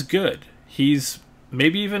 Stone is good. He's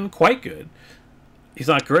maybe even quite good. He's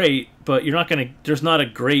not great, but you're not gonna. There's not a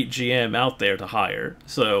great GM out there to hire.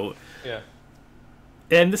 So, Yeah.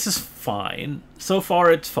 and this is fine. So far,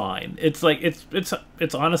 it's fine. It's like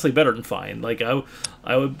it's honestly better than fine. Like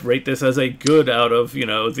I would rate this as a good out of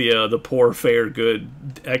the poor, fair, good,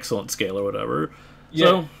 excellent scale or whatever. Yeah.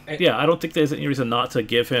 So yeah, I don't think there's any reason not to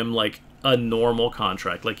give him like a normal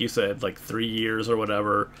contract, like you said, like 3 years or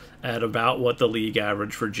whatever, at about what the league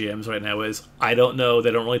average for GMs right now is. I don't know.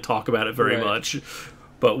 They don't really talk about it very Right. much,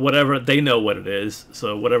 but whatever, they know what it is.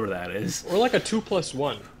 So whatever that is. Or like a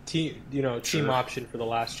 2+1 team, team Sure. option for the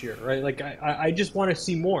last year, right? Like I just want to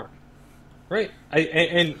see more, right?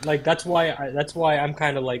 And like that's why I'm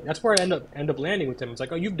kind of like that's where I end up landing with him. It's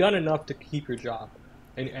like, oh, you've done enough to keep your job,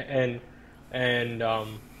 and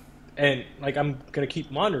like I'm gonna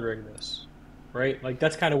keep monitoring this, right? Like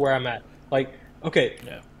that's kind of where I'm at. Like, okay,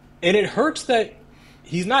 Yeah. and it hurts that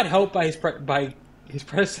he's not helped by his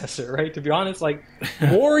predecessor, right? To be honest, like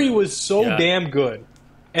Morey was so Yeah. damn good,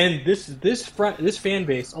 and this fan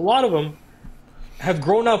base, a lot of them have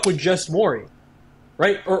grown up with just Morey,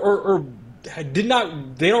 right? Or did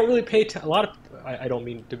not. They don't really pay a lot of. I don't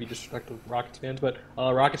mean to be disrespectful to Rockets fans, but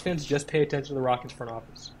Rockets fans just pay attention to the Rockets front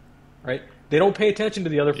office, right? They don't pay attention to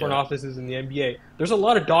the other front Yeah. offices in the NBA. There's a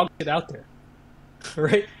lot of dog shit out there,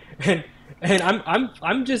 right? And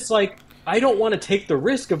I'm just like, I don't want to take the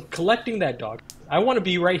risk of collecting that dog. I want to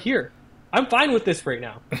be right here. I'm fine with this right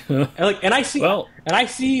now. And I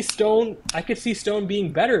see Stone. I could see Stone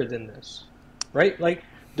being better than this, right? Like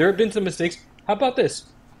there have been some mistakes. How about this?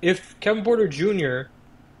 If Kevin Porter Jr.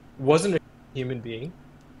 wasn't a human being,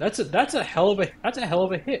 that's a hell of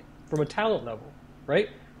a hit from a talent level, right?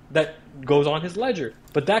 That goes on his ledger.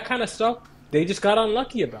 But that kind of stuff they just got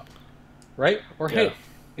unlucky about, right? Or Yeah.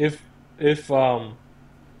 hey,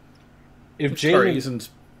 if It's Tari Jalen Eason's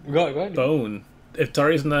go ahead. bone. If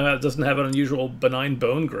Tari Eason doesn't have an unusual benign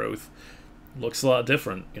bone growth, looks a lot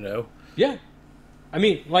different, you know? Yeah, I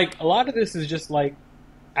mean, like a lot of this is just like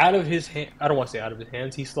out of his hand. I don't want to say out of his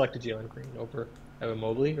hands. He selected Jalen Green over Evan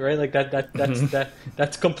Mobley, right? Like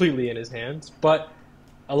that's completely in his hands. But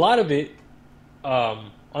a lot of it,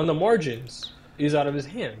 on the margins, is out of his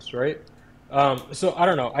hands, right? So I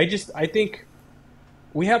don't know. I think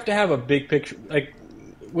we have to have a big picture. Like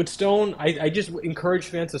with Stone, I just encourage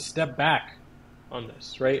fans to step back on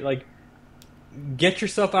this, right? Like get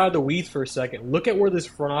yourself out of the weeds for a second. Look at where this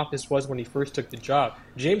front office was when he first took the job.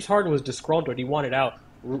 James Harden was disgruntled. He wanted out.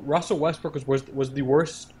 Russell Westbrook was the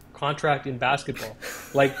worst contract in basketball.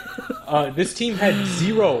 Like this team had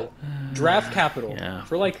zero draft capital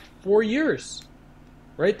for like 4 years,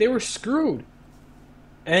 right? They were screwed,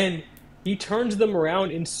 and he turns them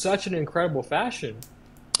around in such an incredible fashion.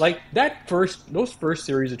 Like those first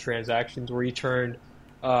series of transactions where he turned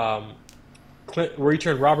Robert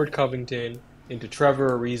Covington into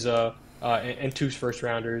Trevor Ariza and two first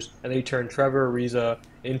rounders, and then he turned Trevor Ariza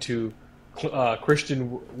into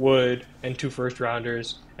Christian Wood and two first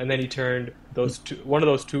rounders, and then he turned one of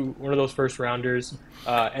those first rounders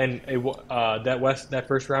and that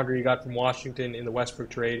first rounder he got from Washington in the Westbrook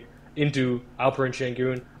trade into Alperen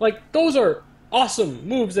Şengün. Like those are awesome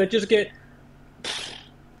moves that just get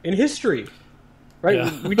in history, right?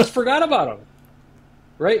 Yeah. We just forgot about them,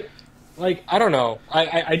 right? Like I don't know.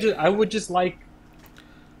 I just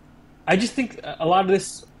think a lot of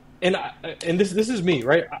this, and this is me,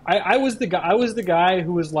 right? I was the guy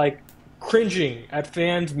who was like cringing at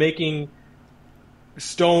fans making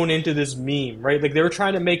Stone into this meme, right? Like they were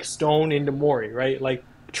trying to make Stone into Morey, right? Like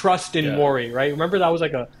trust in Morey, right? Remember that was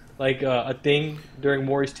like a thing during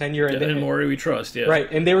Morey's tenure, and in Morey we trust,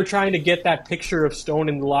 right? And they were trying to get that picture of Stone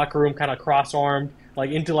in the locker room, kind of cross-armed,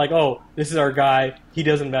 like into like, oh, this is our guy. He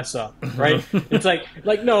doesn't mess up, right? It's like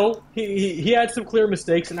no, he had some clear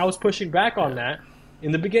mistakes, and I was pushing back on that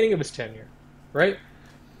in the beginning of his tenure, right?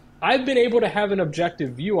 I've been able to have an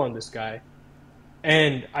objective view on this guy,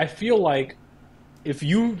 and I feel like if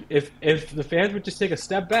the fans would just take a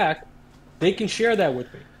step back, they can share that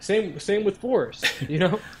with me. Same with Forrest, you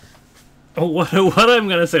know. What I'm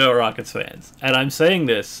going to say about Rockets fans, and I'm saying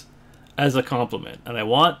this as a compliment, and I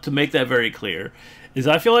want to make that very clear, is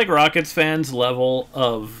I feel like Rockets fans' level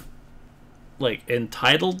of like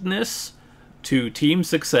entitledness to team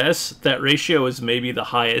success, that ratio is maybe the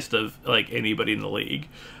highest of like anybody in the league.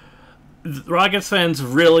 Rockets fans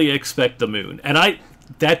really expect the moon, and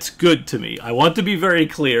that's good to me. I want to be very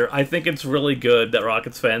clear. I think it's really good that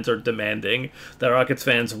Rockets fans are demanding, that Rockets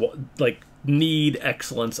fans like need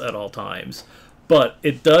excellence at all times. But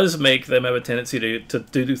it does make them have a tendency to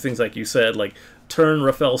do things like you said, like turn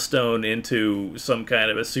Rafael Stone into some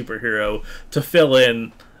kind of a superhero to fill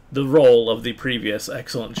in the role of the previous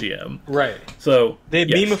excellent GM. Right. So they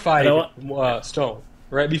memified Stone,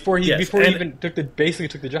 right? Before he even basically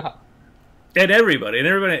took the job. And everyone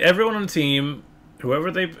on the team,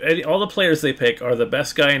 all the players they pick are the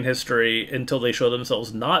best guy in history until they show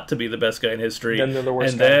themselves not to be the best guy in history. Then they're the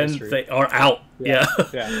worst guy in history. They are out. Yeah.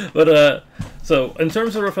 But so in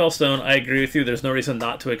terms of Rafael Stone, I agree with you. There's no reason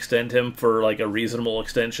not to extend him for like a reasonable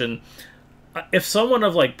extension. If someone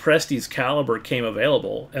of like Presti's caliber came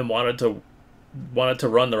available and wanted to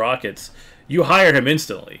run the Rockets, you hire him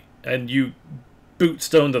instantly and you boot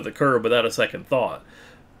Stone to the curb without a second thought.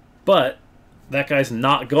 But that guy's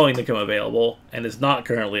not going to come available and is not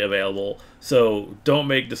currently available, so don't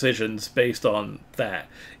make decisions based on that.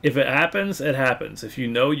 If it happens, it happens. If you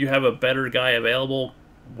know you have a better guy available,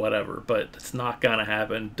 whatever, but it's not going to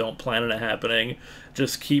happen. Don't plan on it happening.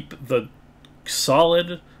 Just keep the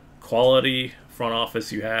solid, quality front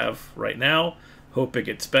office you have right now, hope it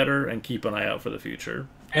gets better, and keep an eye out for the future.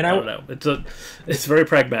 And I don't know. It's very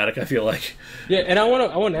pragmatic, I feel like. Yeah, and I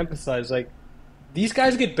want to emphasize, like, these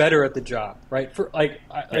guys get better at the job, right?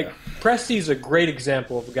 Presti's a great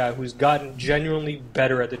example of a guy who's gotten genuinely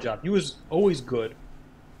better at the job. He was always good,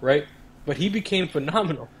 right? But he became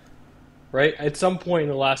phenomenal, right? At some point in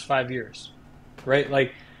the last 5 years, right?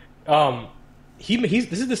 Like,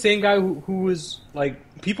 this is the same guy who was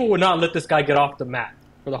like, people would not let this guy get off the mat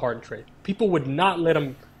for the Harden trade. People would not let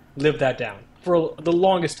him live that down for the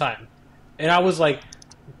longest time, and I was like,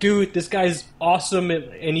 dude, this guy's awesome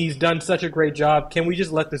and he's done such a great job. Can we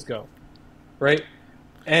just let this go? Right?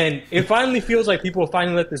 And it finally feels like people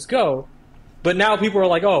finally let this go, but now people are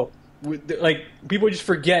like, oh, like people just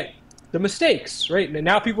forget the mistakes, right? And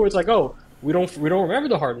now people are like, oh, we don't remember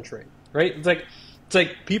the Harden trade, right? It's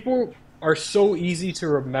like people are so easy to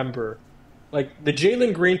remember Like the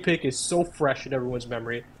Jalen Green pick is so fresh in everyone's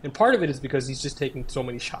memory, and part of it is because he's just taking so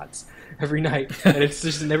many shots every night, and it's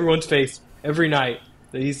just in everyone's face every night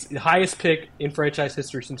that he's the highest pick in franchise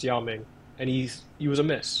history since Yao Ming, and he was a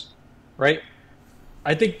miss, right?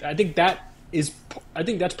 I think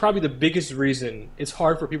that's probably the biggest reason it's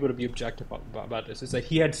hard for people to be objective about this. Is that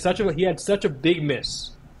he had such a big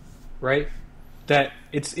miss, right? That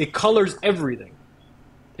it colors everything.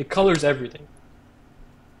 It colors everything.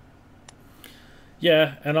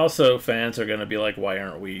 Yeah, and also fans are going to be like, why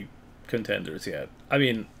aren't we contenders yet? I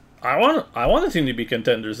mean, I want the team to be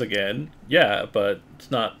contenders again, yeah, but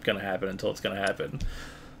it's not going to happen until it's going to happen.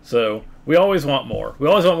 So we always want more. We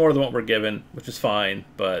always want more than what we're given, which is fine,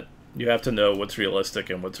 but you have to know what's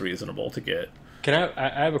realistic and what's reasonable to get. I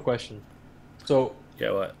have a question. So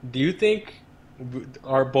Yeah, what? do you think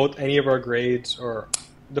are both any of our grades or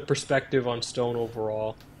the perspective on Stone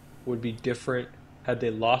overall would be different had they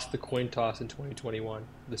lost the coin toss in 2021,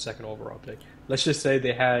 the second overall pick? Let's just say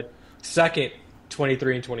they had second,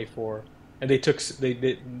 23 and 24, and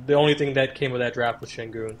the only thing that came of that draft was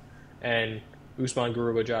Şengün and Usman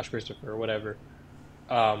Garuba, Josh Christopher, or whatever.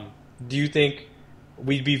 Do you think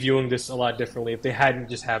we'd be viewing this a lot differently if they hadn't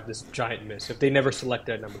just have this giant miss, if they never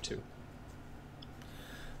selected at number 2?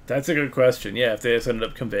 That's a good question. Yeah, if they just ended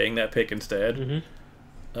up conveying that pick instead.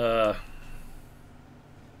 Mm-hmm.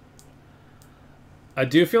 I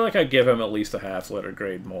do feel like I'd give him at least a half-letter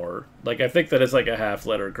grade more. Like, I think that is like a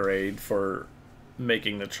half-letter grade for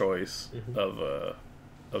making the choice of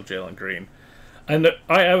Jalen Green. And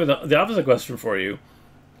I have the opposite question for you.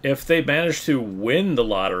 If they managed to win the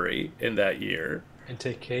lottery in that year, And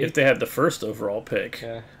take Cade? if they had the first overall pick,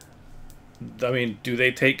 Yeah. I mean, do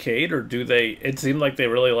they take Cade or do they? It seemed like they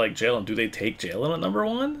really like Jalen. Do they take Jalen at number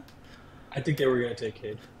 1? I think they were going to take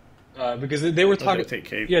Cade. Because they were talking. Take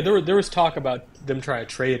Cade. Yeah, there was talk about them trying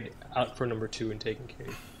to trade out for number 2 and taking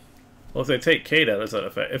Cade. Well, if they take Cade out, does that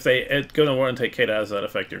affect? If they go to 1 and take Cade out, does that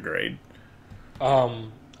affect your grade?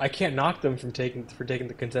 I can't knock them for taking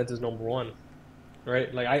the consensus number 1,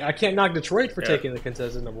 right? Like I can't knock Detroit for taking the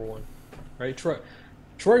consensus number 1, right?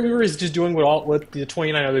 Troy Weaver is just doing what the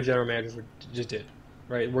 29 other general managers just did,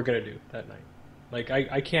 right? We're gonna do that night. Like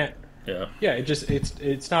I can't. Yeah. Yeah.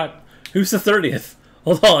 It's not. Who's the 30th?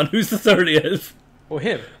 Hold on. Who's the 30th? Well,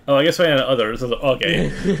 him. Oh, I guess we had others.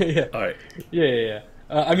 Okay. Yeah. All right. Yeah.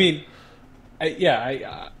 I mean,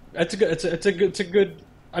 it's a good.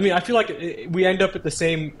 I mean, I feel like we end up at the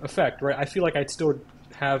same effect, right? I feel like I'd still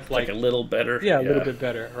have Like a little better. Yeah, a little bit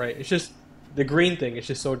better, right? It's just the Green thing. It's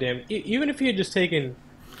just so damn. Even if he had just taken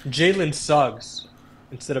Jalen Suggs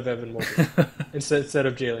instead of Evan Mobley, instead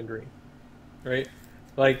of Jalen Green, right?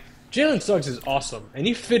 Like Jalen Suggs is awesome, and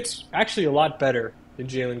he fits actually a lot better than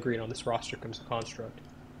Jalen Green on this roster construct,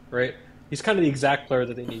 right? He's kind of the exact player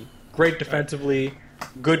that they need. Great defensively,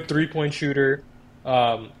 good 3-point shooter,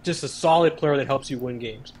 just a solid player that helps you win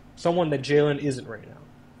games. Someone that Jalen isn't right now,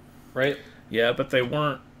 right? Yeah, but they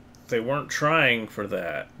weren't trying for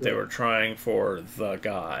that. They were trying for the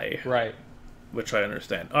guy, right? Which I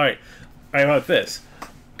understand. All right, how about this?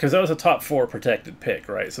 Because that was a top 4 protected pick,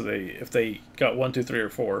 right? So if they got 1, 2, 3, or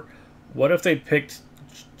 4, what if they picked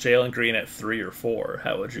Jalen Green at 3 or 4?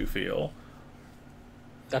 How would you feel?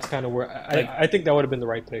 That's kind of where I think that would have been the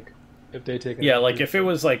right pick if they taken. Yeah, like if it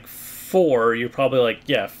was like 4, you're probably like,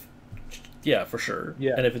 yeah, for sure.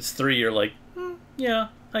 Yeah. And if it's 3, you're like, yeah,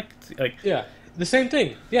 yeah, the same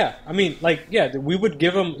thing. Yeah, I mean, we would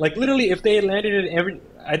give them like literally if they landed in every.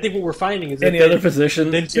 I think what we're finding is any other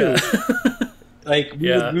position then 2. Yeah. Like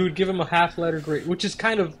we would give them a half-letter grade, which is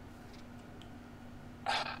kind of.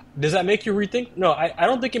 Does that make you rethink? No, I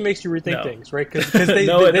don't think it makes you rethink things, right? Because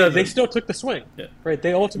they still took the swing, right?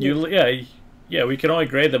 They ultimately we can only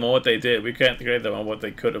grade them on what they did. We can't grade them on what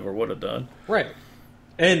they could have or would have done, right?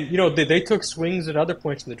 And they took swings at other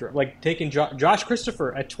points in the draft, like taking Josh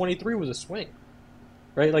Christopher at 23 was a swing,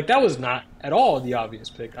 right? Like that was not at all the obvious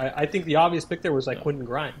pick. I think the obvious pick there was like Quentin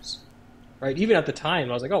Grimes, right? Even at the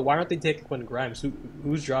time, I was like, oh, why aren't they taking Quentin Grimes?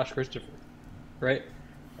 Who's Josh Christopher, right?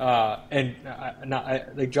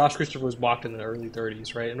 Like Josh Christopher was mocked in the early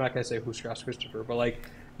 30s, right? I'm not gonna say who's Josh Christopher, but like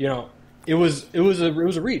it was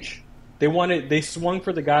a reach. They swung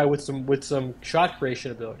for the guy with some shot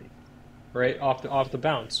creation ability, right off the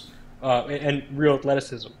bounce, and real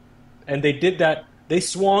athleticism, and they did that. They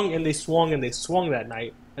swung and they swung and they swung that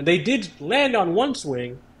night, and they did land on one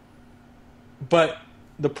swing, but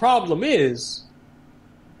the problem is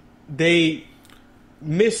they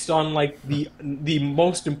missed on like the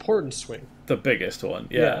most important swing, the biggest one.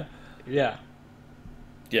 Yeah. There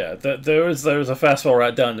was a fastball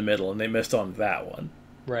right down the middle, and they missed on that one.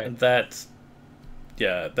 Right. And that's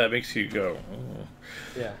yeah, that makes you go. "Oh."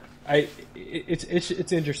 Yeah,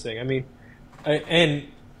 it's interesting. I mean, and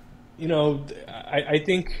I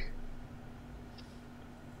think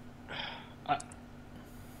a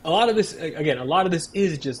a lot of this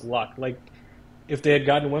is just luck. Like if they had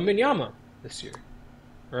gotten Wembanyama this year,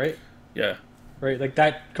 right? Yeah, Right, like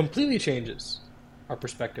that completely changes our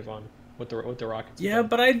perspective on what the Rockets have yeah, done.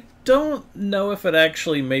 but I don't know if it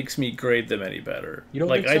actually makes me grade them any better. You don't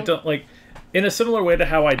Like think I so? don't like in a similar way to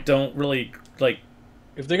how I don't really like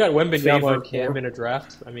If they got Wembanyama favor and Cam or in a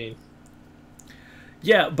draft, I mean,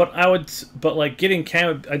 yeah, but I would, but like getting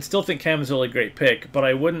Cam, I'd still think Cam is a really great pick, but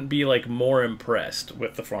I wouldn't be like more impressed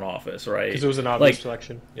with the front office, because right? it was an obvious Like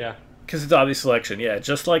selection. Yeah, because it's obvious selection, yeah.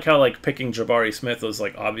 Just like how like picking Jabari Smith was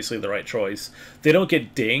like obviously the right choice. They don't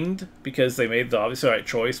get dinged because they made the obviously right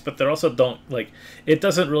choice, but they also don't like it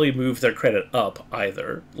doesn't really move their credit up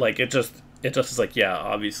either. Like it just is like yeah,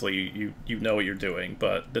 obviously you know what you're doing,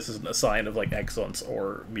 but this isn't a sign of like excellence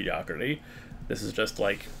or mediocrity. This is just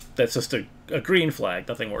like that's just a green flag,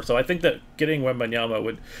 nothing more. So I think that getting Wembanyama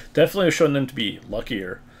would definitely have shown them to be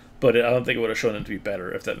luckier, but I don't think it would have shown them to be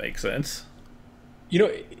better if that makes sense. you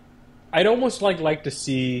know, I'd almost like to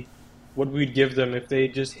see what we'd give them if they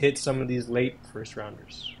just hit some of these late first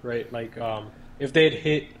rounders, right? Like if they had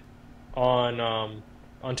hit on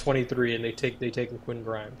 23 and they taken Quinn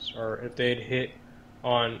Grimes, or if they had hit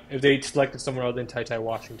on if they'd selected someone other than Ty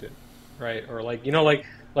Washington, right? Or like Yeah.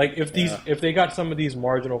 if they got some of these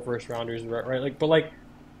marginal first rounders, right? Like but like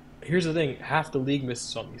here's the thing, half the league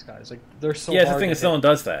misses on these guys. Like they're so Yeah, the hard thing to is, no hit. one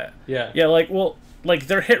does that. Yeah, Yeah, like well, like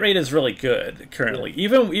their hit rate is really good yeah, currently.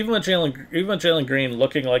 Even with Jalen Green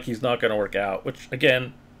looking like he's not going to work out, which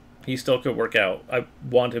again, he still could work out. I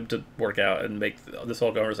want him to work out and make this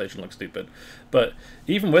whole conversation look stupid. But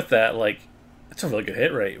even with that, like it's a really good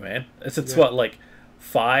hit rate, man. It's yeah. what like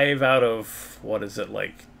 5 out of what is it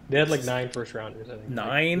like They had like nine first rounders, I think. Right?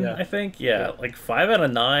 nine? Yeah, I think yeah, yeah, like 5 out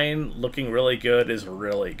of 9 looking really good is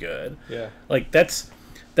really good. yeah. Like that's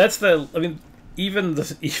the I mean even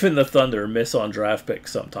the Thunder miss on draft picks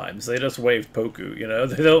sometimes. They just waive Poku, you know.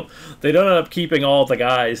 They don't end up keeping all the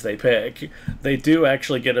guys they pick. They do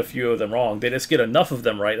actually get a few of them wrong. They just get enough of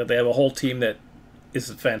them right that they have a whole team that is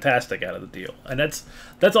fantastic out of the deal. And that's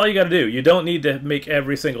all you got to do. You don't need to make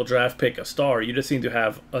every single draft pick a star. You just need to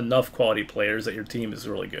have enough quality players that your team is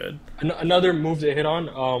really good. Another move to hit on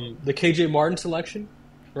the KJ Martin selection,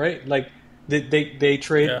 right? Like they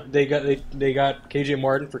trade Yeah. they got KJ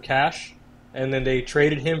Martin for cash, and then they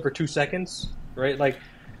traded him for 2 seconds, right? Like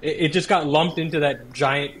it just got lumped into that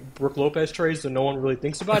giant Brook Lopez trade, so no one really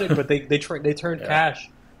thinks about it. But they turned Yeah. cash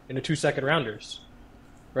into 2 second rounders,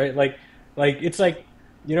 right? Like it's like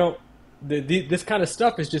you know this kind of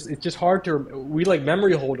stuff is just it's just hard to we like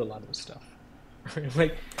memory hold a lot of this stuff, right?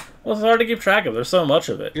 Like Well, it's hard to keep track of. There's so much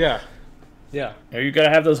of it. yeah, yeah. You know, you gotta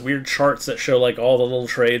have those weird charts that show like all the little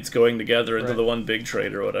trades going together into Right. the one big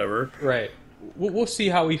trade or whatever. Right. We'll see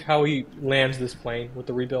how he lands this plane with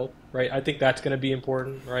the rebuild. Right. I think that's going to be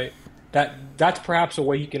important. Right. That's perhaps a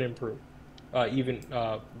way he can improve, even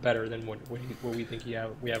better than what we think we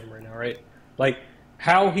have him right now. Right. Like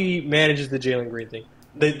how he manages the Jalen Green thing.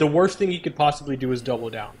 The worst thing he could possibly do is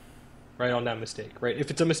double down. Right on that mistake. Right.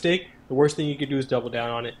 If it's a mistake, the worst thing you could do is double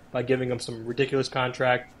down on it by giving him some ridiculous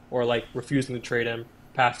contract or like refusing to trade him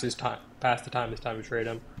past the time it's time to trade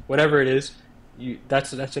him. Whatever it is,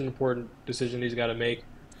 that's an important decision he's got to make.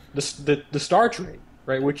 The star trade,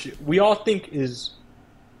 right, which we all think is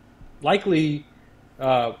likely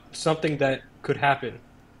something that could happen,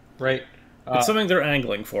 right? It's something they're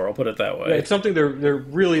angling for. I'll put it that Yeah, way. it's something they're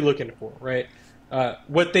really looking for, right?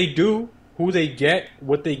 What they do, who they get,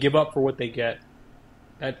 what they give up for what they get,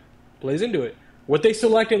 that plays into it. What they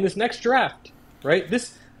select in this next draft, right?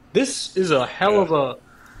 This is a hell of a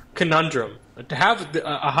conundrum to have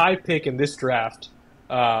a high pick in this draft,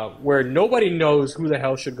 where nobody knows who the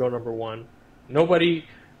hell should go number one. Nobody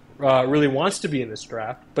really wants to be in this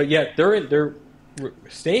draft, but yet they're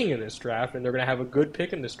staying in this draft, and they're going to have a good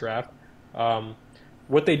pick in this draft.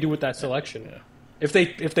 What they do with that selection, Yeah. if they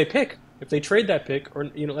trade that pick, or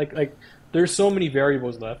like there's so many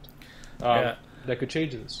variables left Yeah. that could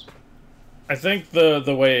change this. I think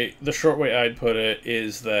the short way I'd put it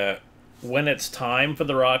is that when it's time for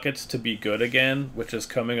the Rockets to be good again, which is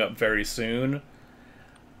coming up very soon,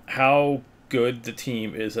 how good the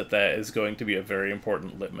team is at that is going to be a very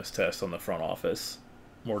important litmus test on the front office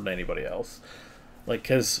more than anybody else. Like,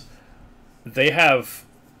 because they have,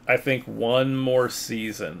 I think, one more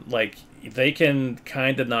season. Like, they can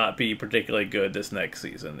kind of not be particularly good this next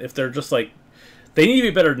season. If they're just like, they need to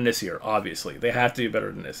be better than this year, obviously. They have to be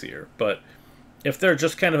better than this year. But if they're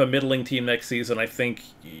just kind of a middling team next season, I think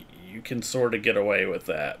you can sort of get away with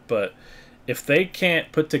that. But if they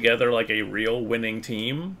can't put together like a real winning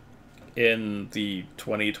team in the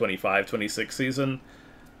 2025-26 season,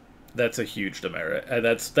 that's a huge demerit, and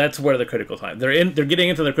that's where the critical time they're getting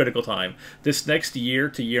into their critical time. This next year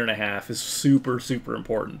to year and a half is super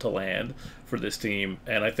important to land for this team,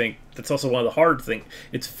 and I think that's also one of the hard things.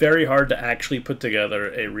 It's very hard to actually put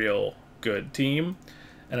together a real good team,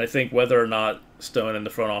 and I think whether or not Stone and the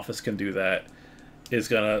front office can do that is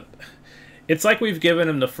gonna. It's like we've given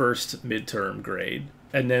him the first midterm grade,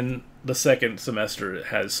 and then the second semester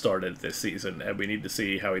has started this season, and we need to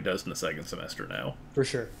see how he does in the second semester now. For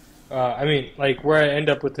sure. I mean, like, where I end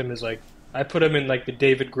up with him is, like, I put him in, like, the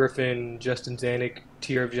David Griffin, Justin Zanuck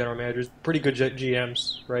tier of general managers. Pretty good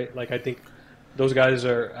GMs, right? Like, I think those guys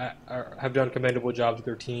have done commendable jobs with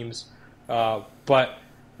their teams, but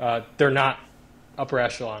they're not upper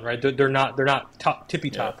echelon, right? They're not tippy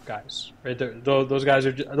top guys, right? Those guys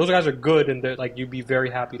are good, and they're, like, you'd be very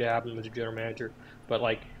happy to have them as a general manager. But,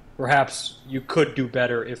 like, perhaps you could do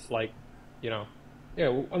better if, like, you know. Yeah,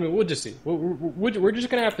 I mean, we'll just see. We're just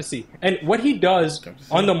gonna have to see. And what he does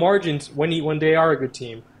on the margins when they are a good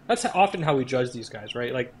team, that's often how we judge these guys,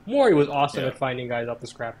 right? Like Morey was awesome at finding guys off the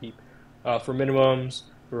scrap heap for minimums,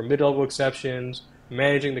 for mid-level exceptions,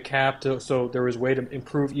 managing the cap so there was way to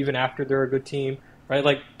improve even after they're a good team, right?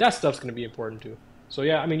 Like that stuff's gonna be important too. So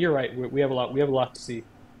yeah, I mean, you're right. We have a lot to see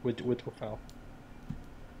with Rafael.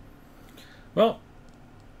 Well,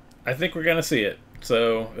 I think we're gonna see it,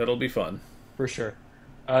 so it'll be fun. For sure.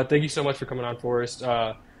 Thank you so much for coming on, Forrest.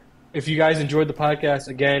 If you guys enjoyed the podcast,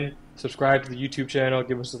 again, subscribe to the YouTube channel.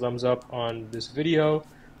 Give us a thumbs up on this video.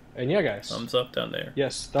 And yeah, guys. Thumbs up down there.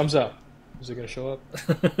 Yes, thumbs up. Is it going to show up?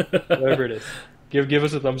 Whatever it is. Give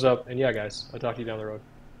us a thumbs up. And yeah, guys, I'll talk to you down the road.